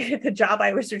 Usually the job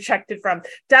I was rejected from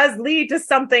does lead to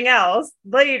something else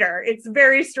later. It's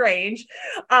very strange.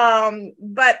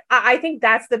 But I think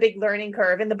that's the big learning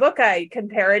curve. In the book, I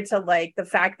compare it to like the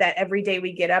fact that every day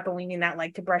we get up and we may not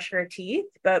like to brush our teeth,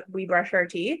 but we brush our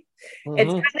teeth. Mm-hmm.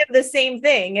 It's kind of the same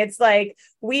thing. It's like,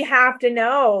 we have to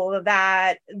know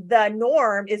that the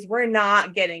norm is we're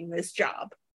not getting this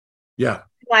job. Yeah.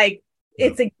 Like,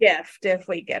 it's a gift if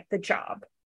we get the job.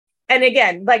 And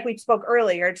again, like we spoke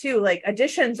earlier too, like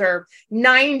auditions are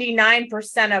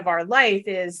 99% of our life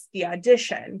is the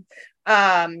audition.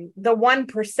 The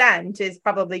 1% is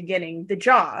probably getting the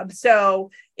job.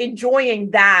 So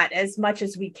enjoying that as much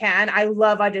as we can. I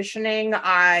love auditioning.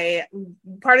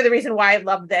 Part of the reason why I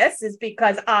love this is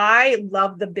because I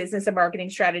love the business and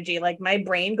marketing strategy. Like my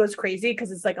brain goes crazy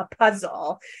because it's like a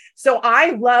puzzle. So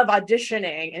I love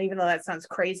auditioning. And even though that sounds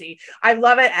crazy, I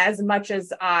love it as much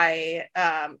as I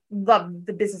love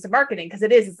the business and marketing, because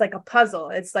it's like a puzzle.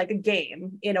 It's like a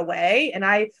game in a way. And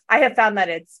I have found that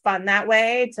it's fun that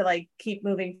way to like keep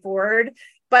moving forward.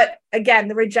 But again,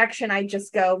 the rejection, I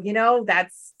just go,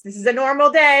 this is a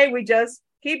normal day. We just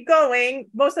keep going.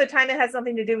 Most of the time it has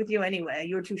something to do with you anyway.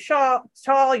 You were too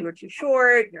tall, you were too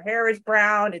short, your hair is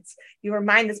brown, you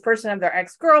remind this person of their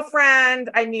ex-girlfriend.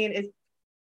 I mean,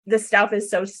 this stuff is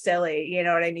so silly, you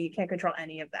know what I mean? You can't control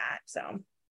any of that. So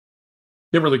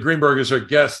Kimberly Greenberg is our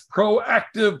guest.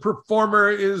 Proactive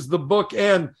Performer is the book,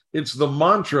 and it's the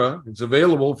mantra. It's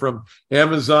available from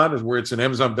Amazon, where it's an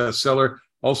Amazon bestseller,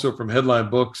 also from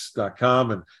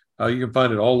headlinebooks.com, and you can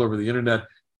find it all over the internet.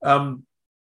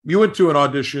 You went to an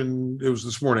audition, it was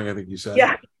this morning, I think you said.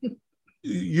 Yeah.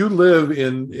 You live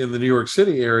in the New York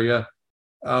City area.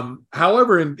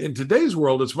 However, in today's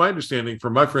world, it's my understanding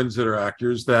from my friends that are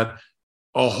actors that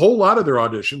a whole lot of their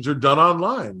auditions are done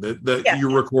online, that Yeah.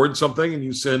 you record something and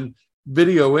you send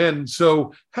video in.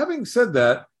 So having said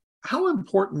that, how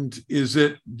important is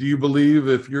it, do you believe,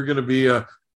 if you're going to be a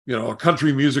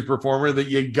country music performer, that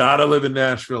you got to live in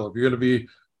Nashville? If you're going to be,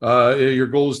 your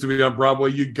goal is to be on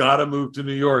Broadway, you got to move to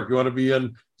New York. You want to be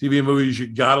in TV and movies, you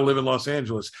got to live in Los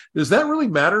Angeles. Does that really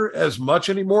matter as much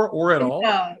anymore or at all?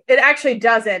 No, it actually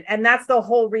doesn't. And that's the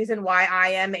whole reason why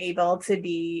I am able to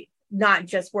be not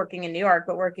just working in New York,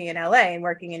 but working in LA and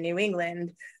working in New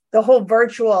England. The whole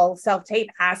virtual self-tape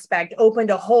aspect opened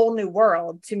a whole new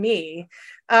world to me,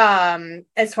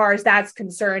 as far as that's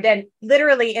concerned. And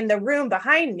literally in the room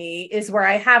behind me is where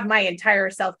I have my entire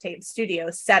self-tape studio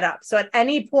set up. So at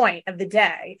any point of the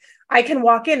day, I can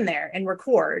walk in there and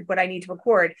record what I need to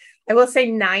record. I will say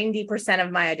 90%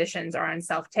 of my auditions are on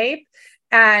self-tape,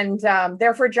 and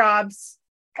they're for jobs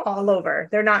all over.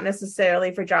 They're not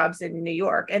necessarily for jobs in New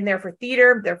York, and they're for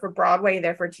theater, they're for Broadway,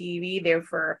 they're for TV, they're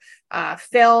for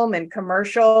film and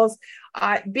commercials.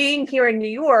 Being here in New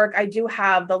York, I do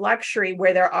have the luxury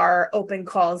where there are open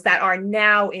calls that are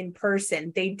now in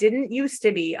person. They didn't used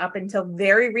to be up until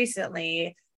very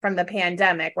recently from the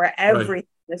pandemic, where everything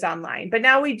was online. But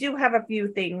now we do have a few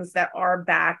things that are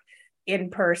back in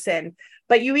person,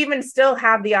 but you even still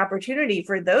have the opportunity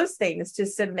for those things to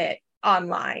submit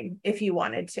online if you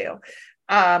wanted to.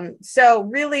 So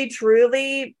really,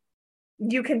 truly,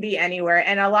 you can be anywhere.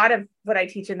 And a lot of what I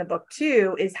teach in the book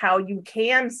too is how you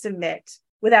can submit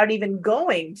without even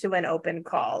going to an open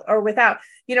call, or without,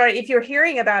 if you're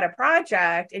hearing about a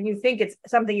project and you think it's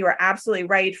something you are absolutely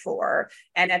right for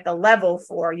and at the level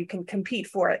for, you can compete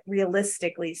for it,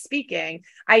 realistically speaking.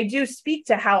 I do speak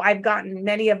to how I've gotten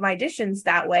many of my auditions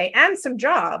that way, and some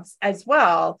jobs as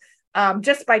well,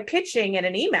 just by pitching in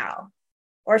an email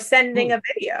or sending a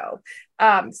video.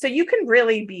 So you can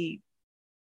really be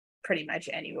pretty much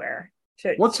anywhere.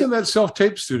 What's in that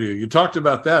self-tape studio? You talked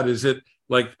about that. Is it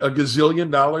like $1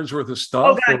 gazillion worth of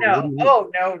stuff? Oh God, no. Oh,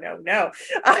 no.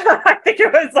 I think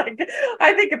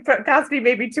it cost me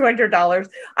maybe $200.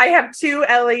 I have 2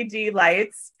 LED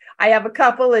lights. I have a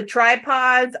couple of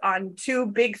tripods on 2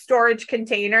 big storage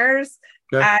containers.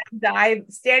 Okay. And I'm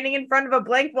standing in front of a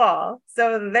blank wall.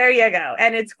 So there you go.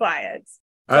 And it's quiet.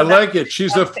 So I like it.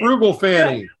 She's a frugal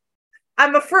fanny.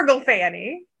 I'm a frugal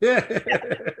fanny. Yeah.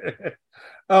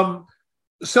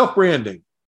 Self-branding.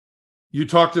 You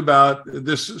talked about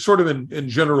this sort of in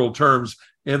general terms,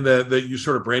 and that you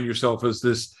sort of brand yourself as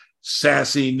this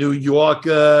sassy New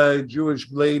Yorker Jewish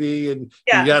lady, and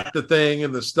you got the thing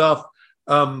and the stuff.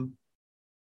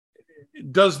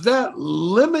 Does that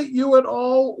limit you at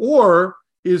all, or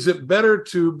is it better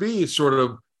to be sort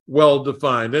of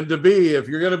well-defined, and to be, if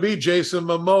you're going to be Jason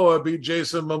Momoa, be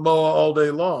Jason Momoa all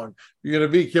day long? If you're going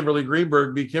to be Kimberly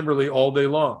Greenberg, be Kimberly all day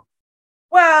long.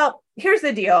 Well, here's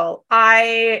the deal.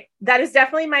 That is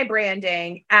definitely my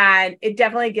branding, and it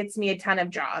definitely gets me a ton of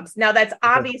jobs. Now, that's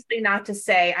obviously not to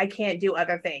say I can't do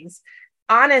other things.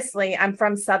 Honestly, I'm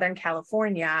from Southern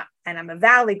California and I'm a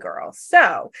Valley girl.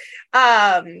 So,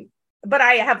 but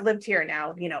I have lived here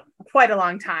now, quite a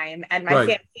long time, and my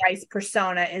family rice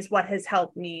persona is what has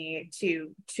helped me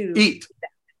to eat.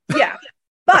 Yeah.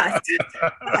 But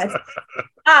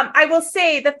I will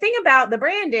say the thing about the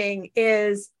branding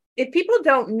is, if people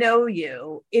don't know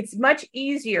you, it's much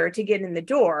easier to get in the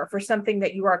door for something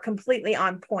that you are completely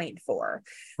on point for.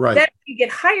 Right. Then you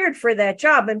get hired for that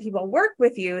job and people work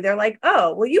with you. They're like,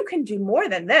 oh, well, you can do more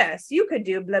than this. You could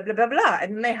do blah, blah, blah, blah.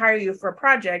 And then they hire you for a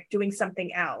project doing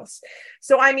something else.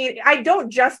 So, I mean, I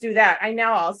don't just do that. I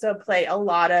now also play a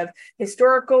lot of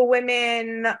historical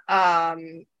women.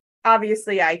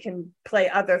 Obviously, I can play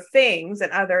other things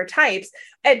and other types,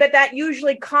 but that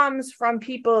usually comes from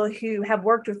people who have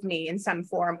worked with me in some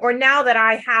form, or now that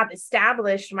I have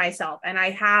established myself and I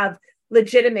have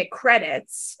legitimate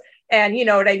credits, and you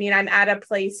know what I mean, I'm at a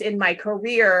place in my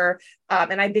career,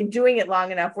 and I've been doing it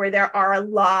long enough where there are a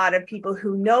lot of people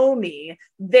who know me.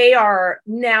 They are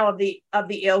now of the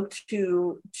ilk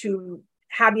to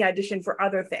have me audition for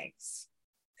other things.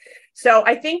 So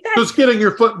I think So it's getting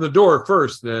your foot in the door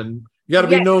first, then. You got to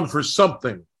be known for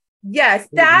something. Yes,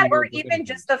 that or even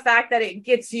just the fact that it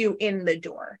gets you in the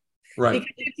door. Right.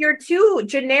 Because if you're too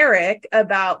generic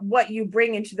about what you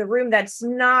bring into the room, that's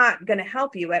not going to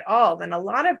help you at all. Then a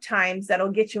lot of times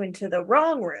that'll get you into the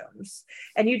wrong rooms.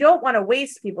 And you don't want to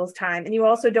waste people's time. And you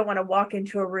also don't want to walk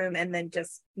into a room and then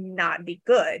just not be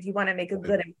good. You want to make a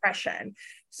good impression.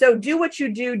 So do what you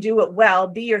do it well,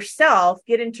 be yourself,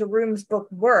 get into rooms, book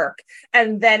work,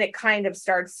 and then it kind of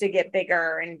starts to get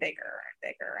bigger and bigger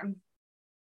and bigger.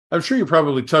 I'm sure you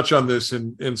probably touch on this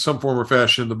in some form or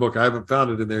fashion in the book. I haven't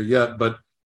found it in there yet, but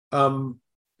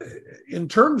in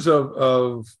terms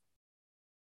of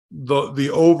the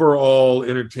overall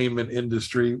entertainment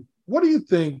industry, what do you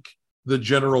think the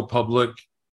general public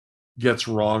gets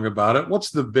wrong about it?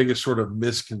 What's the biggest sort of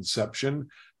misconception?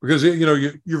 Because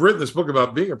you've written this book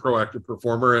about being a proactive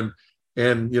performer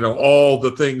and all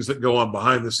the things that go on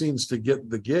behind the scenes to get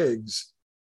the gigs.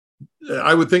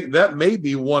 I would think that may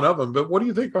be one of them, but what do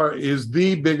you think is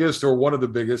the biggest or one of the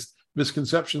biggest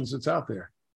misconceptions that's out there?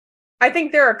 I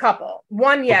think there are a couple.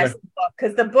 One, yes,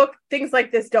 because the book, things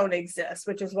like this don't exist,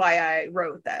 which is why I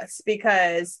wrote this,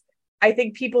 because I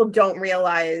think people don't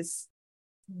realize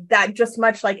that just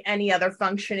much like any other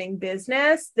functioning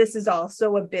business, this is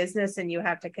also a business and you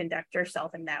have to conduct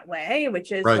yourself in that way,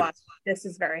 which is why this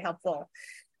is very helpful.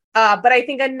 But I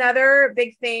think another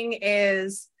big thing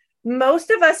is most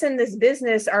of us in this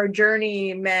business are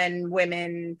journeymen,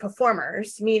 women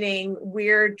performers, meaning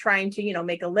we're trying to,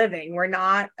 make a living. We're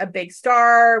not a big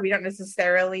star. We don't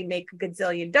necessarily make a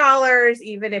gazillion dollars,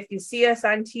 even if you see us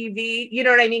on TV, you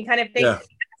know what I mean? Kind of thing. Yeah.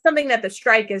 Something that the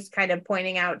strike is kind of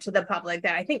pointing out to the public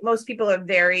that I think most people are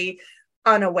very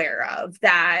unaware of,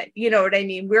 that, you know what I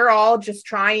mean? We're all just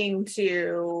trying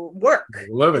to work.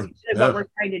 Living. What we're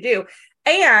trying to do.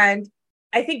 And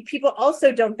I think people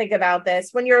also don't think about this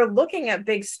when you're looking at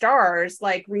big stars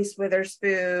like Reese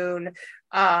Witherspoon,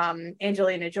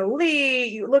 Angelina Jolie.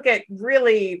 You look at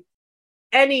really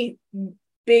any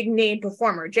big name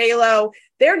performer, J-Lo,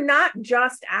 they're not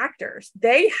just actors.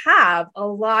 They have a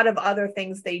lot of other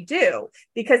things they do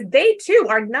because they too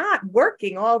are not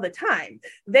working all the time.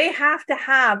 They have to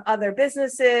have other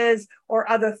businesses or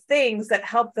other things that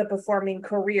help the performing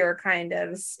career kind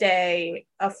of stay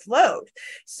afloat.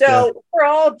 So we're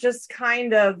all just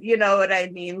kind of, you know what I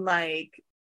mean? Like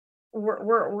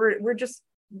we're just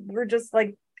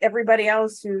like everybody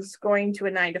else who's going to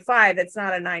a 9-to-5. That's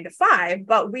not a 9-to-5,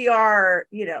 but we are,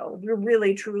 we're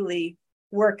really truly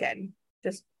working,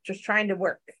 just trying to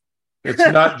work. It's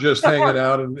not just hanging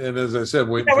out and as I said,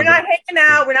 we're not hanging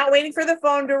out. We're not waiting for the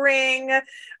phone to ring.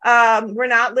 We're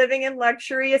not living in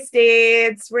luxury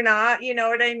estates. We're not, you know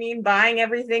what I mean, buying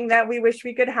everything that we wish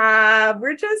we could have.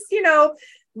 We're just,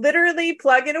 literally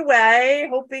plugging away,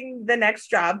 hoping the next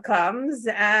job comes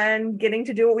and getting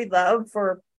to do what we love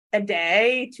for a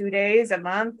day, 2 days, a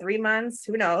month, 3 months,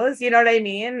 who knows, you know what I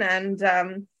mean?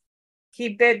 And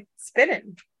keep it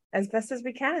spinning as best as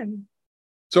we can.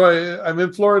 So I'm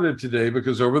in Florida today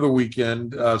because over the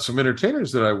weekend, some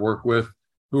entertainers that I work with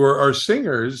who are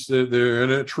singers, they're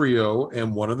in a trio,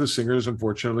 and one of the singers,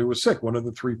 unfortunately, was sick, one of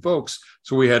the three folks.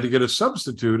 So we had to get a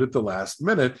substitute at the last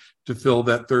minute to fill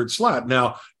that third slot.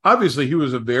 Now, obviously, he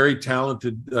was a very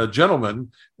talented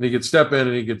gentleman, and he could step in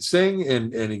and he could sing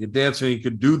and he could dance and he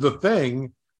could do the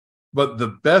thing. But the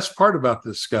best part about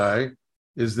this guy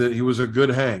is that he was a good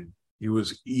hang. He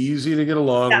was easy to get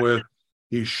along with.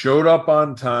 He showed up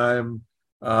on time.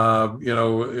 We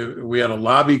had a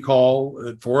lobby call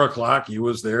at 4:00. He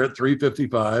was there at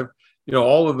 3:55.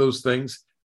 All of those things.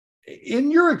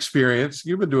 In your experience,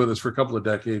 you've been doing this for a couple of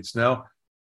decades now.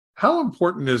 How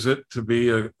important is it to be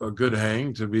a good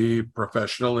hang, to be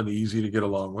professional and easy to get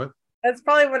along with? That's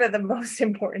probably one of the most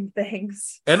important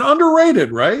things. And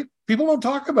underrated, right? People don't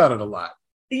talk about it a lot.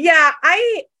 Yeah,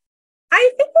 I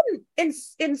think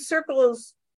in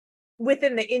circles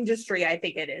within the industry, I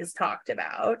think it is talked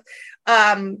about,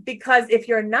 because if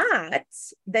you're not,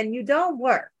 then you don't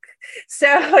work.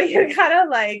 So you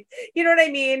gotta you know what I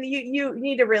mean? You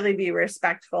need to really be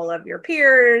respectful of your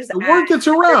peers. The word gets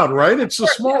around, right? It's a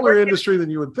smaller industry than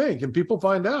you would think, and people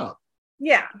find out.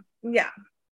 Yeah.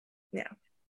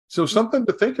 So something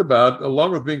to think about,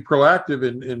 along with being proactive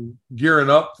and gearing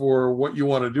up for what you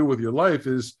want to do with your life,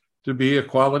 is to be a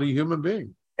quality human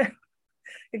being.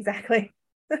 Exactly.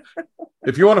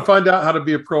 If you want to find out how to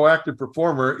be a proactive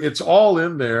performer, it's all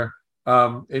in there.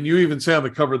 And you even say on the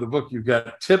cover of the book, you've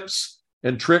got tips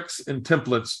and tricks and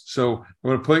templates. So I'm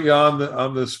going to put you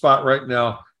on the spot right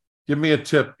now. Give me a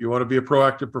tip. You want to be a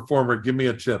proactive performer? Give me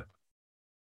a tip.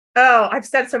 Oh, I've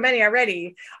said so many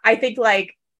already. I think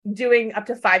doing up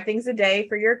to 5 things a day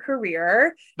for your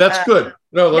career. That's good.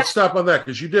 No, let's stop on that,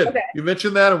 because you did. Okay. You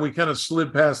mentioned that and we kind of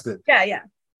slid past it. Yeah.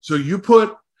 So you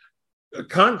put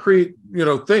concrete,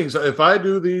 things. If I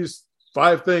do these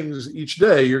 5 things each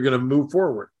day, you're going to move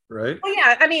forward, right? Well,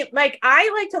 yeah. I mean, like,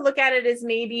 I like to look at it as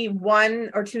maybe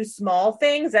 1 or 2 small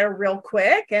things that are real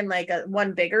quick and like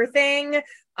one bigger thing.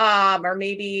 Or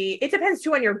maybe it depends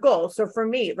too on your goal. So for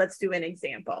me, let's do an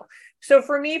example. So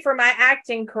for me, for my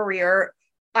acting career,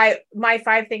 my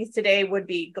 5 things today would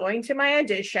be going to my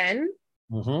audition,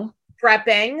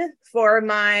 prepping for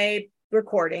my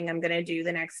recording I'm going to do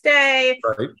the next day,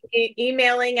 right.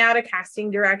 Emailing out a casting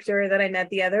director that I met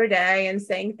the other day and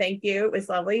saying, thank you, it was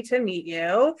lovely to meet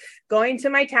you, going to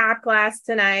my tap class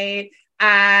tonight,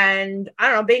 and I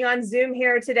don't know, being on Zoom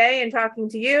here today and talking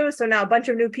to you. So now a bunch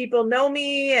of new people know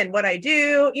me and what I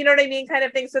do, you know what I mean, kind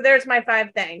of thing. So there's my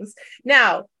 5 things.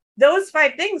 Now, those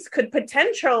 5 things could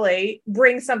potentially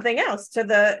bring something else to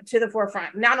the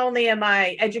forefront. Not only am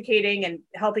I educating and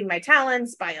helping my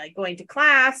talents by like going to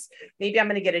class, maybe I'm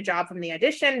going to get a job from the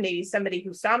audition. Maybe somebody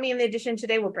who saw me in the audition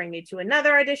today will bring me to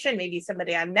another audition. Maybe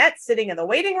somebody I met sitting in the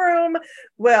waiting room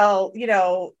will,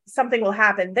 something will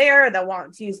happen there. They'll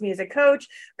want to use me as a coach.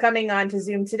 Coming on to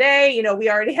Zoom today, we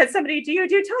already had somebody, do you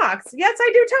do talks? Yes,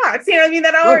 I do talks. You know what I mean?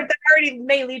 That already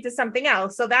may lead to something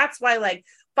else. So that's why, like,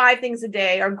 5 things a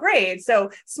day are great. So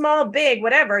small, big,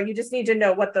 whatever, you just need to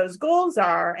know what those goals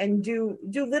are and do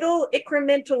little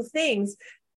incremental things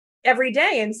every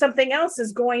day, and something else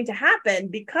is going to happen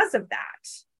because of that.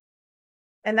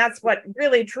 And that's what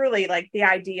really, truly, like, the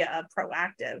idea of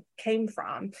proactive came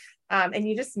from. And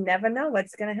you just never know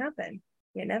what's going to happen.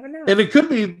 You never know. And it could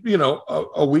be,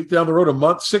 a week down the road, a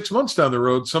month, 6 months down the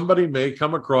road, somebody may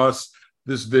come across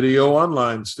this video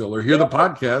online still, or hear the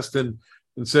podcast and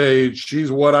say, she's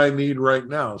what I need right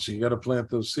now. So you got to plant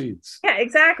those seeds. Yeah,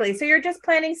 exactly. So you're just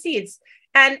planting seeds.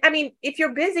 And I mean, if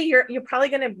you're busy, you're probably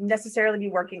going to necessarily be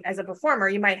working as a performer.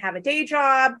 You might have a day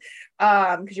job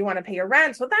because you want to pay your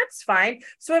rent. So that's fine.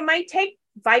 So it might take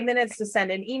 5 minutes to send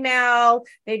an email.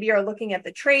 Maybe you're looking at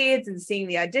the trades and seeing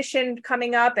the audition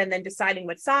coming up and then deciding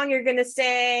what song you're going to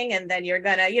sing. And then you're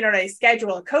going to,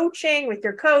 schedule a coaching with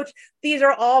your coach. These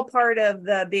are all part of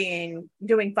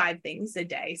doing 5 things a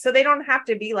day. So they don't have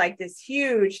to be like this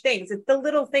huge things. It's the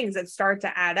little things that start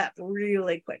to add up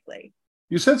really quickly.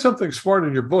 You said something smart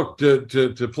in your book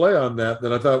to play on that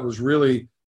I thought was really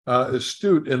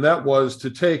astute. And that was to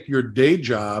take your day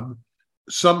job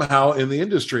somehow in the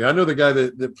industry. I know the guy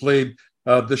that played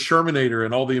the Shermanator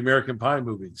in all the American Pie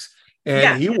movies.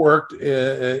 And he worked,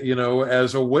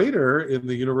 as a waiter in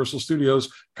the Universal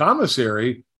Studios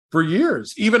commissary for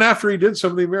years, even after he did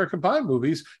some of the American Pie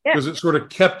movies, because it sort of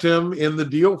kept him in the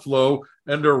deal flow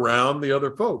and around the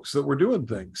other folks that were doing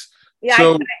things. Yeah,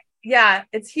 so,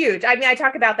 it's huge. I mean, I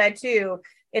talk about that too.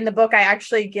 In the book, I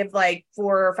actually give like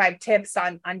 4 or 5 tips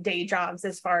on day jobs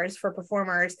as far as for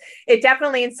performers. It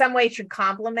definitely in some way should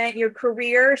complement your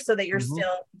career so that you're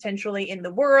still potentially in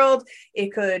the world.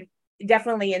 It could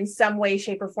definitely in some way,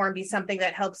 shape, or form be something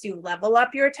that helps you level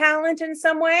up your talent in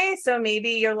some way. So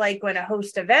maybe you're like going to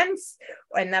host events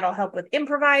and that'll help with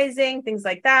improvising, things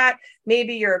like that.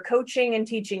 Maybe you're coaching and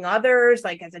teaching others,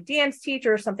 like as a dance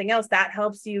teacher or something else that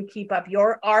helps you keep up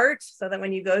your art so that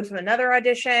when you go to another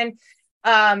audition,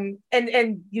 and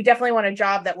you definitely want a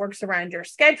job that works around your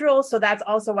schedule. So that's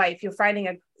also why if you're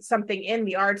finding something in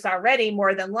the arts already,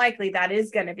 more than likely that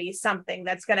is going to be something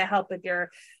that's going to help with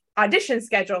your audition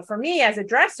schedule. For me as a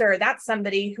dresser, that's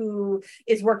somebody who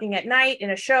is working at night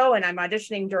in a show and I'm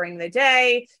auditioning during the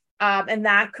day. And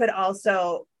that could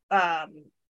also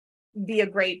be a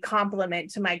great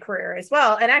compliment to my career as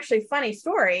well. And actually, funny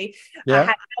story,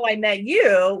 how I met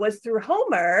you was through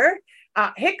Homer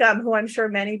Hickam, who I'm sure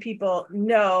many people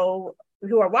know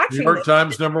who are watching. New York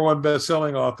Times #1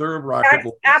 best-selling author of Rocket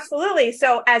Boys. Absolutely.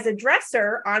 So as a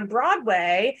dresser on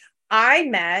Broadway, I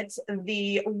met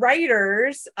the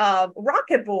writers of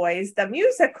Rocket Boys, the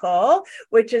musical,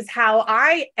 which is how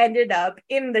I ended up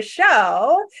in the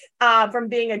show, from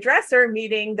being a dresser,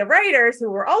 meeting the writers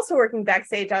who were also working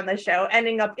backstage on the show,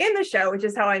 ending up in the show, which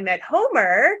is how I met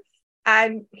Homer.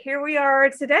 And here we are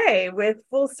today with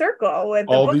full circle. With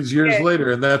all these years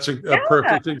later. And that's a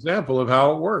perfect example of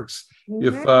how it works.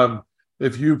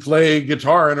 If you play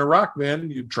guitar in a rock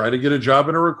band, you try to get a job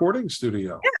in a recording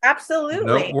studio. Yeah,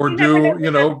 absolutely. Or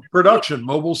do, production,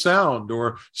 mobile sound,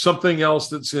 or something else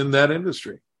that's in that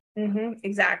industry.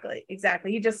 Exactly.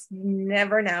 You just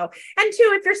never know. And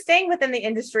two, if you're staying within the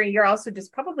industry, you're also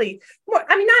just probably more,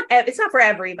 it's not for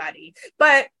everybody,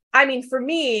 but I mean, for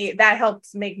me, that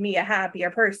helps make me a happier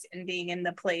person being in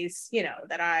the place,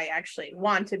 that I actually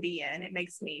want to be in. It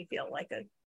makes me feel like a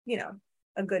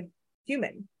a good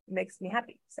human. It makes me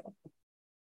happy. So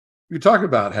You talk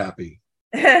about happy.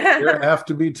 There have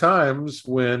to be times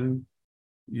when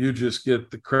you just get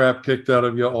the crap kicked out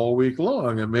of you all week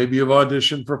long, and maybe you've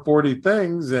auditioned for 40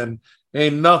 things and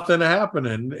ain't nothing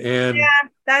happening, and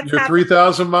you're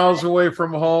 3,000 miles away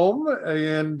from home,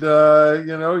 and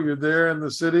you're there in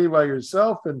the city by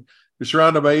yourself, and you're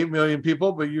surrounded by 8 million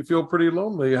people, but you feel pretty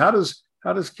lonely. How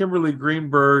does Kimberly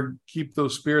Greenberg keep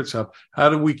those spirits up? How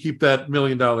do we keep that $1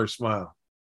 million smile?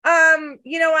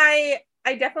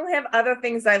 I definitely have other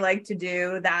things I like to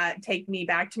do that take me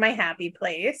back to my happy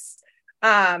place,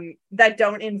 that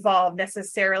don't involve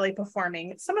necessarily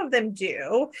performing. Some of them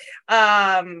do.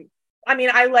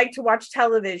 I like to watch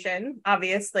television,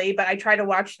 obviously, but I try to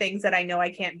watch things that I know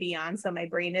I can't be on. So my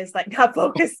brain is like not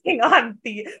focusing on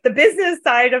the business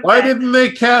side of Why didn't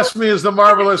they cast me as the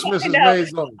marvelous Mrs.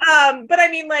 Maisel? But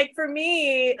for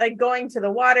me, like going to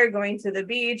the water, going to the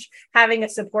beach, having a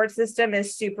support system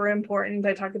is super important.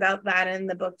 I talk about that in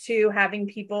the book too, having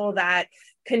people that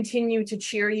continue to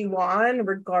cheer you on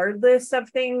regardless of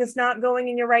things not going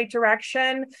in your right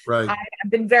direction. Right.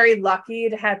 I've been very lucky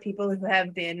to have people who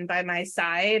have been by my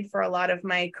side for a lot of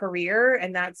my career,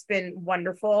 and that's been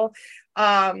wonderful.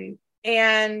 And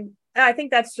I think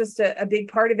that's just a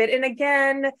big part of it. And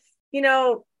again,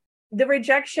 the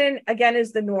rejection again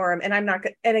is the norm, and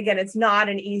again, it's not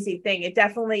an easy thing. It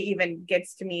definitely even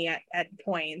gets to me at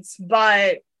points,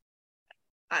 but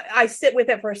I sit with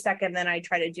it for a second, then I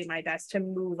try to do my best to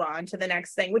move on to the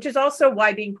next thing, which is also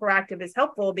why being proactive is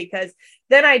helpful, because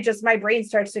then my brain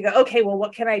starts to go, okay, well,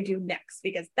 what can I do next?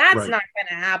 Because that's not going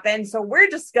to happen. So we're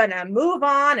just going to move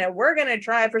on and we're going to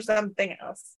try for something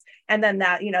else. And then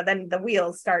then the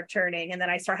wheels start turning, and then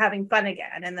I start having fun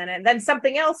again. And then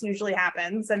something else usually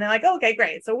happens. And they're like, okay,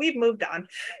 great. So we've moved on.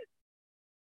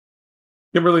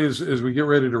 Kimberly, as we get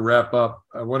ready to wrap up,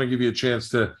 I want to give you a chance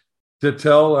to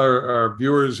tell our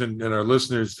viewers and our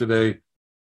listeners today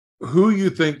who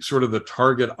you think sort of the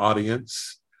target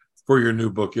audience for your new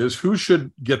book is. Who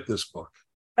should get this book?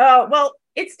 Well,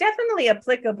 it's definitely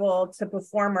applicable to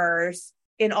performers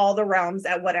in all the realms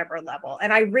at whatever level.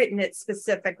 And I've written it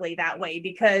specifically that way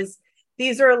because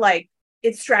these are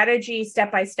it's strategy,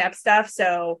 step-by-step stuff.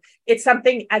 So it's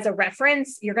something as a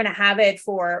reference, you're going to have it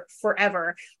for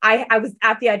forever. I was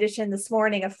at the audition this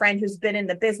morning. A friend who's been in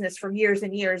the business for years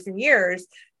and years and years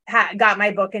got my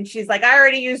book. And she's like, I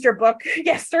already used your book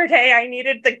yesterday. I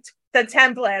needed the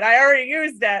template. I already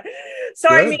used it. So,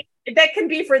 good. That can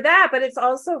be for that, but it's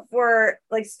also for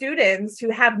students who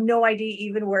have no idea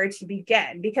even where to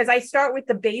begin, because I start with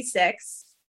the basics,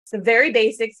 the very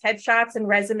basics, headshots and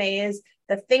resumes,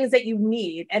 the things that you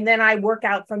need. And then I work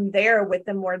out from there with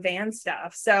the more advanced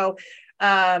stuff. So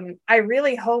I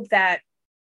really hope that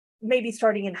maybe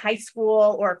starting in high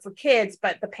school, or for kids,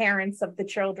 but the parents of the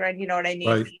children, you know what I mean?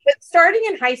 Right. But starting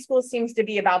in high school seems to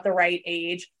be about the right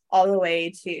age, all the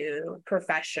way to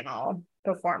professional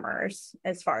performers,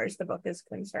 as far as the book is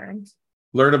concerned.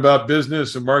 Learn about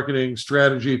business and marketing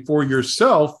strategy for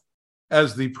yourself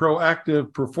as the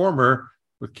proactive performer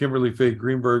with Kimberly Faye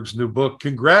Greenberg's new book.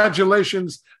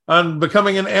 Congratulations on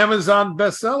becoming an Amazon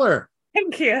bestseller.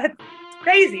 Thank you. It's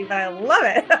crazy, but I love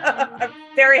it. I'm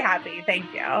very happy. Thank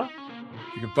you.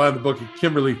 You can find the book at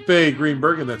Kimberly Faye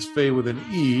Greenberg, and that's Faye with an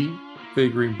E,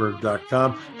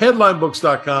 FayeGreenberg.com,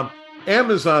 headlinebooks.com,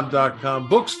 Amazon.com,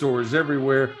 bookstores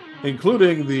everywhere,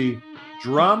 including the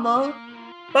Drama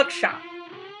Bookshop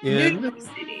in New York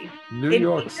City. New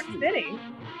York City.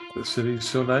 The city's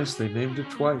so nice, they named it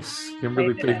twice.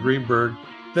 Kimberly Faye Greenberg,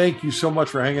 thank you so much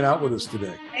for hanging out with us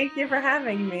today. Thank you for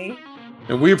having me.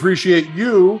 And we appreciate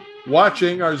you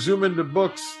watching our Zoom Into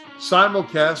Books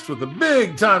simulcast with the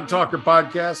Big Time Talker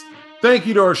podcast. Thank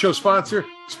you to our show sponsor,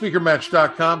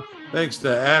 SpeakerMatch.com. Thanks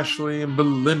to Ashley and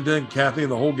Belinda and Kathy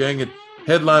and the whole gang at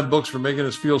Headline Books for making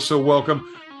us feel so welcome.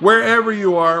 Wherever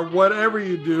you are, whatever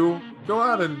you do, go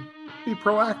out and be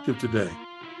proactive today.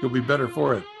 You'll be better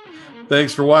for it.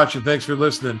 Thanks for watching. Thanks for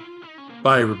listening.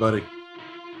 Bye, everybody.